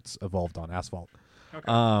go-karts evolved on asphalt.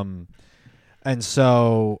 Okay. And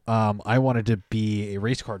so I wanted to be a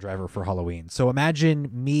race car driver for Halloween. So imagine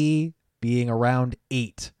me being around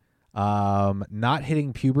 8, not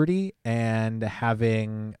hitting puberty and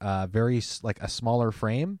having like a smaller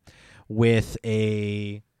frame with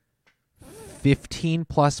a 15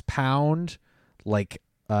 plus pound like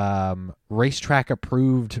racetrack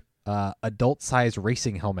approved adult size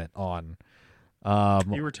racing helmet on.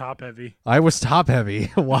 You were top heavy. I was top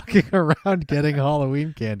heavy walking around getting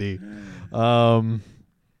Halloween candy.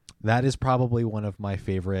 That is probably one of my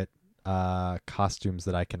favorite costumes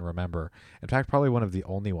that I can remember. In fact, probably one of the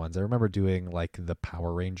only ones. I remember doing like the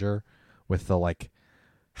Power Ranger with the like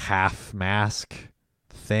half mask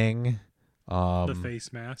thing. The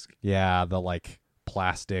face mask. Yeah, the like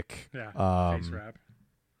plastic Yeah. Face wrap.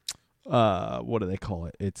 what do they call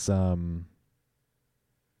it? It's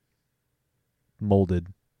molded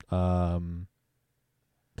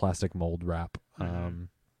plastic mold wrap. Mhm.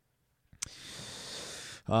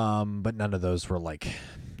 But none of those were like,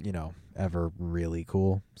 ever really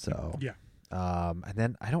cool. So Yeah. and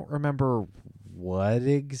then I don't remember what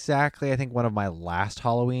exactly. I think one of my last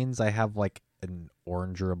Halloweens I have like an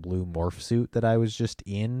orange or a blue morph suit that I was just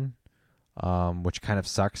in. Which kind of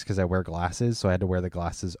sucks because I wear glasses, so I had to wear the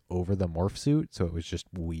glasses over the morph suit, so it was just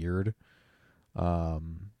weird.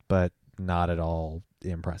 But not at all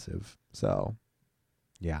impressive. So,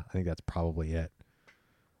 yeah, I think that's probably it.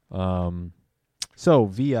 So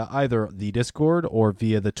via either the Discord or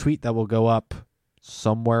via the tweet that will go up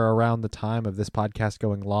somewhere around the time of this podcast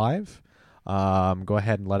going live, go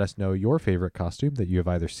ahead and let us know your favorite costume that you have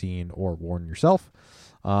either seen or worn yourself.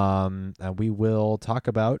 And we will talk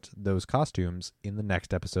about those costumes in the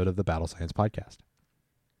next episode of the Battle Science Podcast.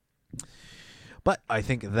 But I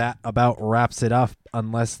think that about wraps it up,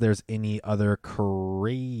 unless there's any other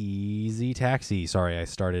crazy taxi. Sorry, I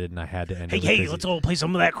started and I had to end it with crazy. Let's all play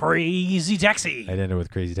some of that crazy taxi. I'd end it with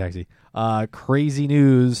crazy taxi. Crazy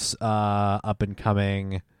news, up and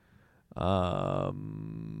coming.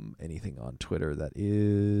 Anything on Twitter that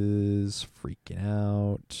is freaking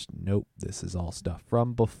out? Nope. This is all stuff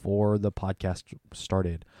from before the podcast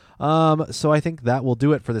started. So I think that will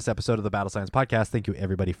do it for this episode of the Battle Science Podcast. Thank you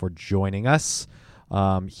everybody for joining us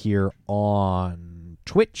here on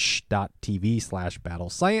twitch.tv/Battle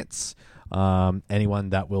Science. Anyone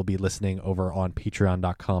that will be listening over on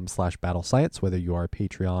patreon.com/Battle Science, whether you are a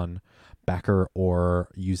Patreon backer or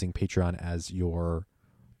using Patreon as your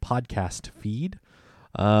podcast feed.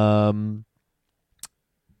 Join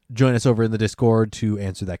us over in the Discord to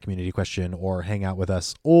answer that community question or hang out with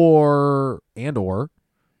us or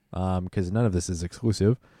because none of this is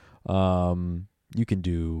exclusive, you can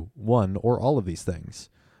do one or all of these things,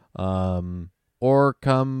 or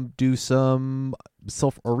come do some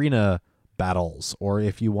self arena battles, or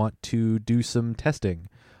if you want to do some testing,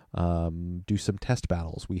 do some test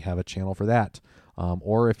battles, we have a channel for that.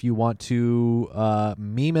 Or if you want to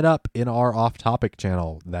meme it up in our off-topic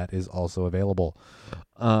channel, that is also available.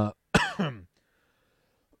 I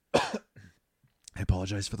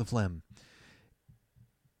apologize for the phlegm.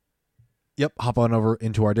 Yep, hop on over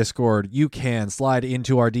into our Discord. You can slide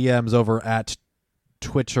into our DMs over at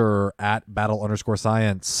Twitter at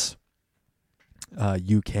battle_science.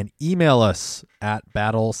 You can email us at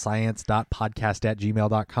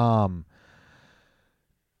battlescience.podcast@gmail.com.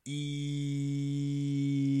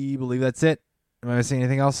 Believe that's it. Am I missing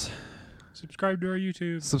anything else? Subscribe to our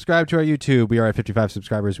YouTube. Subscribe to our YouTube. We are at 55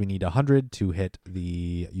 subscribers. We need 100 to hit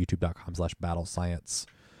the youtube.com/battlescience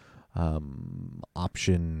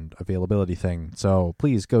option availability thing. So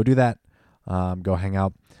please go do that. Go hang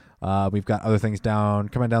out. We've got other things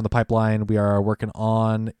coming down the pipeline. We are working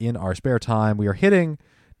on in our spare time. We are hitting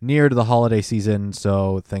near to the holiday season,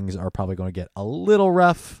 so things are probably going to get a little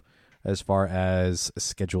rough as far as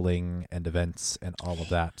scheduling and events and all of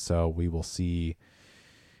that. So we will see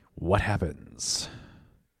what happens.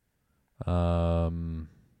 I'm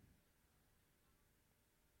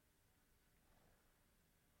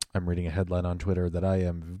reading a headline on Twitter that I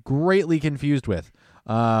am greatly confused with.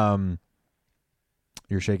 You're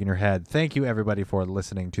shaking your head. Thank you, everybody, for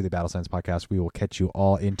listening to the Battle Science Podcast. We will catch you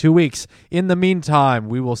all in 2 weeks. In the meantime,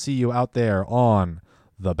 we will see you out there on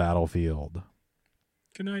the battlefield.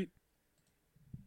 Good night.